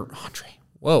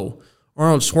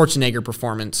Schwarzenegger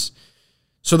performance.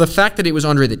 So the fact that it was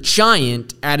Andre the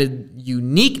Giant added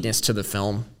uniqueness to the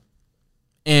film,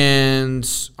 and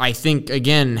I think,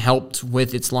 again, helped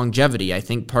with its longevity. I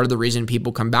think part of the reason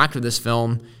people come back to this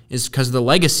film is because of the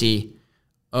legacy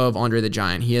of Andre the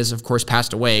Giant. He has, of course,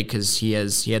 passed away because he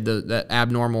had that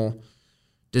abnormal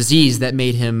disease that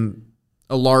made him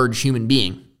a large human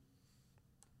being.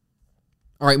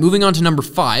 All right, moving on to number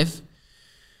 5.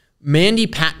 Mandy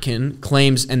Patinkin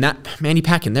claims, and that Mandy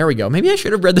Patinkin, there we go. Maybe I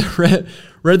should have read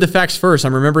the facts first.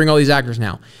 I'm remembering all these actors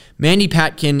now. Mandy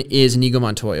Patinkin is Inigo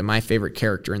Montoya, my favorite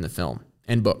character in the film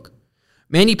and book.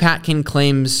 Mandy Patinkin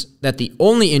claims that the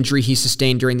only injury he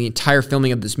sustained during the entire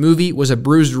filming of this movie was a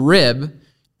bruised rib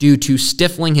due to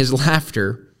stifling his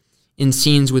laughter in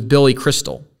scenes with Billy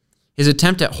Crystal. His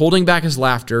attempt at holding back his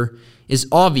laughter is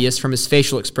obvious from his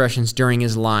facial expressions during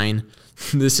his line,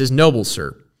 "This is noble,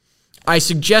 sir." I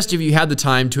suggest if you had the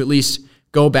time to at least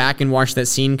go back and watch that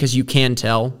scene, because you can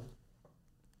tell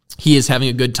he is having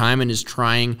a good time and is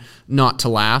trying not to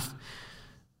laugh.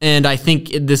 And I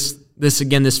think this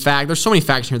fact, there's so many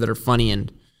facts here that are funny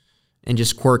and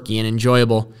just quirky and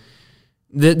enjoyable.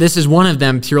 This is one of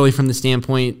them purely from the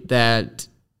standpoint that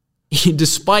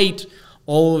despite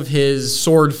all of his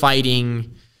sword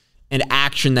fighting and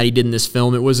action that he did in this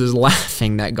film, it was his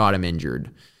laughing that got him injured.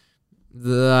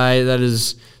 That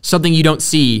is something you don't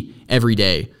see every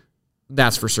day.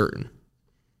 That's for certain.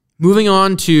 Moving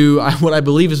on to what I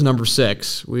believe is number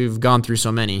 6. We've gone through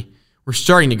so many. We're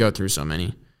starting to go through so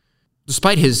many.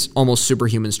 Despite his almost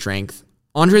superhuman strength,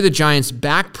 Andre the Giant's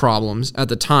back problems at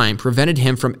the time prevented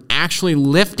him from actually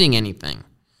lifting anything.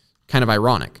 Kind of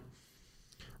ironic.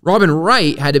 Robin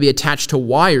Wright had to be attached to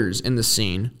wires in the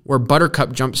scene where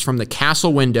Buttercup jumps from the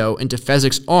castle window into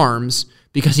Fezzik's arms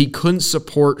because he couldn't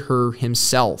support her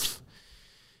himself.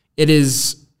 It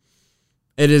is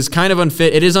kind of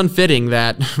it is unfitting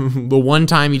that the one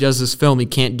time he does this film, he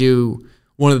can't do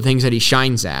one of the things that he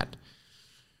shines at.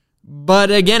 But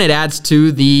again, it adds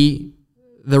to the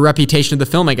reputation of the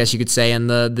film, I guess you could say, and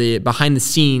the behind the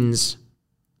scenes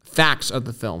facts of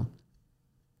the film.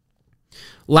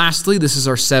 Lastly, this is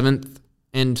our 7th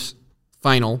and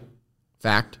final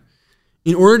fact.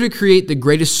 In order to create the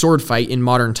greatest sword fight in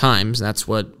modern times, that's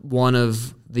what one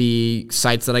of the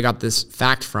sites that I got this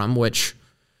fact from, which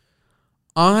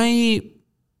I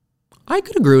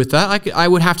could agree with that. I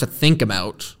would have to think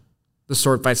about the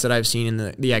sword fights that I've seen in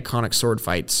the iconic sword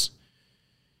fights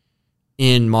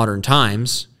in modern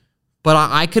times, but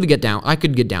I could get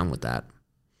down with that.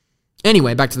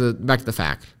 Anyway, back to the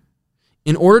fact.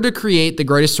 In order to create the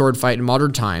greatest sword fight in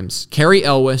modern times, Cary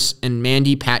Elwes and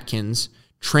Mandy Patinkin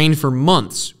trained for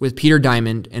months with Peter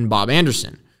Diamond and Bob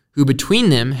Anderson, who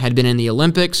between them had been in the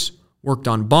Olympics, worked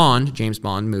on James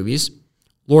Bond movies,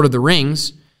 Lord of the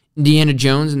Rings, Indiana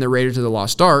Jones and the Raiders of the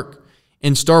Lost Ark,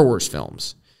 and Star Wars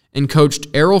films, and coached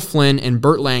Errol Flynn and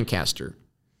Burt Lancaster.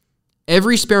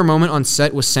 Every spare moment on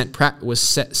set was spent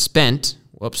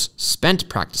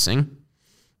practicing.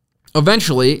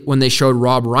 Eventually, when they showed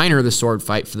Rob Reiner the sword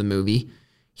fight for the movie,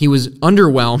 he was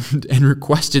underwhelmed and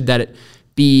requested that it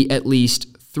be at least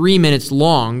 3 minutes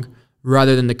long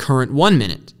rather than the current 1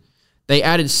 minute. They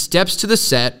added steps to the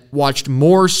set, watched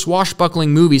more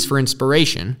swashbuckling movies for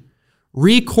inspiration,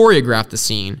 re-choreographed the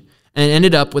scene, and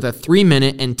ended up with a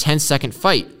 3-minute and 10-second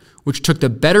fight, which took the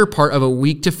better part of a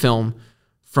week to film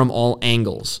from all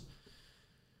angles.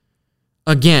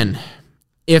 Again,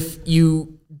 if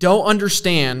you don't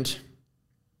understand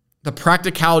the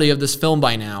practicality of this film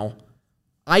by now,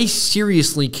 I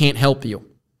seriously can't help you.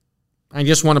 I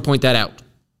just want to point that out.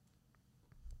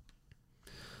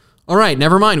 All right,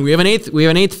 never mind. We have an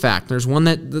eighth fact. There's one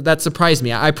that surprised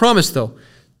me. I promise, though,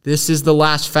 this is the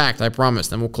last fact. I promise.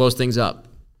 Then we'll close things up.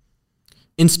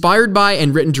 Inspired by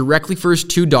and written directly for his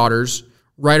 2 daughters,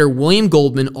 writer William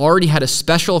Goldman already had a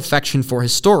special affection for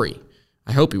his story.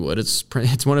 I hope he would.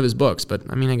 It's one of his books, but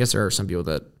I mean, I guess there are some people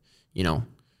that,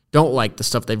 don't like the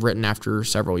stuff they've written after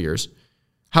several years.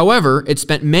 However, it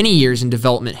spent many years in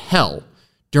development hell,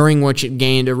 during which it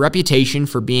gained a reputation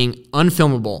for being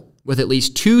unfilmable, with at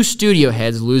least 2 studio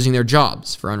heads losing their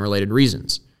jobs for unrelated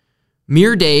reasons.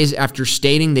 Mere days after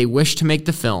stating they wished to make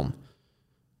the film,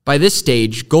 By this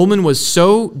stage, Goldman was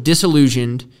so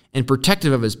disillusioned and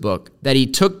protective of his book that he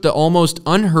took the almost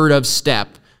unheard of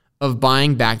step of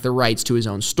buying back the rights to his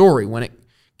own story when it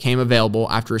came available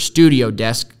after a studio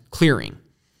desk clearing,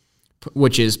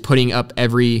 which is putting up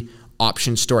every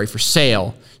option story for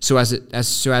sale so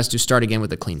as to start again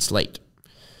with a clean slate.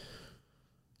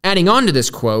 Adding on to this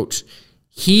quote,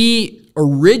 he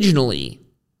originally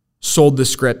sold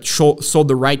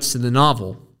the rights to the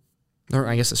novel, or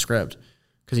I guess the script,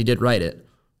 because he did write it,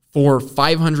 for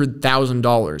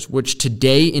 $500,000, which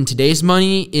in today's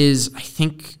money is, I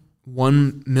think,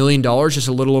 $1 million, just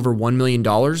a little over $1 million,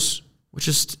 which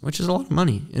is a lot of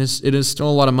money. It is still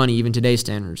a lot of money, even today's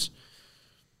standards.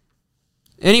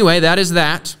 Anyway, that is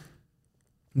that.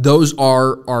 Those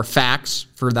are our facts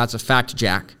for That's a Fact,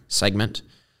 Jack segment.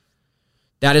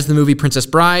 That is the movie Princess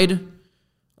Bride.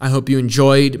 I hope you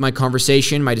enjoyed my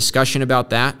discussion about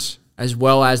that, as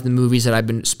well as the movies that I've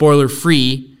been,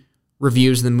 spoiler-free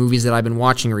reviews of the movies that I've been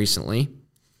watching recently.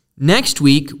 Next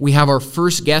week, we have our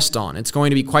first guest on. It's going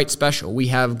to be quite special. We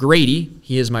have Grady.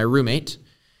 He is my roommate,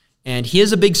 and he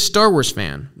is a big Star Wars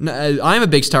fan. I'm a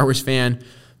big Star Wars fan,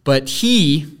 but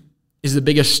he is the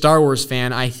biggest Star Wars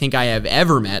fan I think I have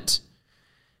ever met,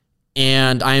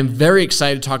 and I am very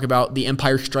excited to talk about The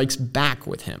Empire Strikes Back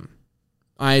with him.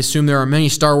 I assume there are many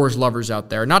Star Wars lovers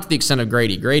out there, not to the extent of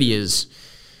Grady.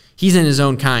 He's in his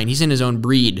own kind. He's in his own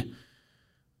breed.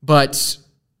 But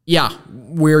yeah,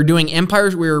 we're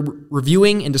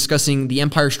reviewing and discussing The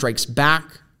Empire Strikes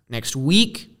Back next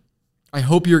week. I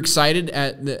hope you're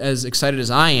as excited as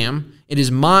I am. It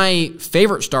is my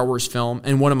favorite Star Wars film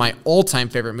and one of my all-time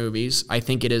favorite movies. I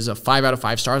think it is a 5 out of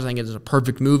 5 stars. I think it is a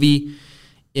perfect movie.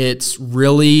 It's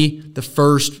really the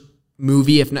first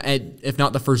movie, if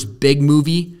not the first big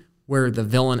movie, where the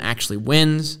villain actually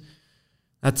wins.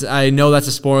 I know that's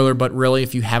a spoiler, but really,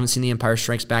 if you haven't seen The Empire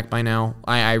Strikes Back by now,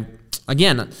 I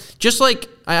can't help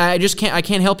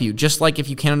you. Just like if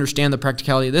you can't understand the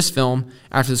practicality of this film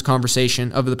after this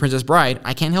conversation of The Princess Bride,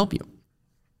 I can't help you.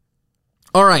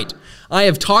 All right, I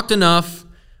have talked enough.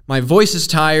 My voice is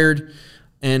tired,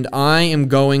 and I am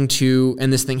going to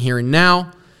end this thing here and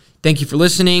now. Thank you for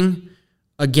listening.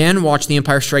 Again, watch The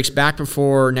Empire Strikes Back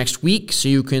before next week so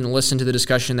you can listen to the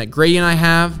discussion that Grady and I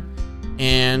have,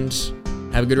 and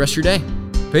have a good rest of your day.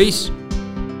 Peace.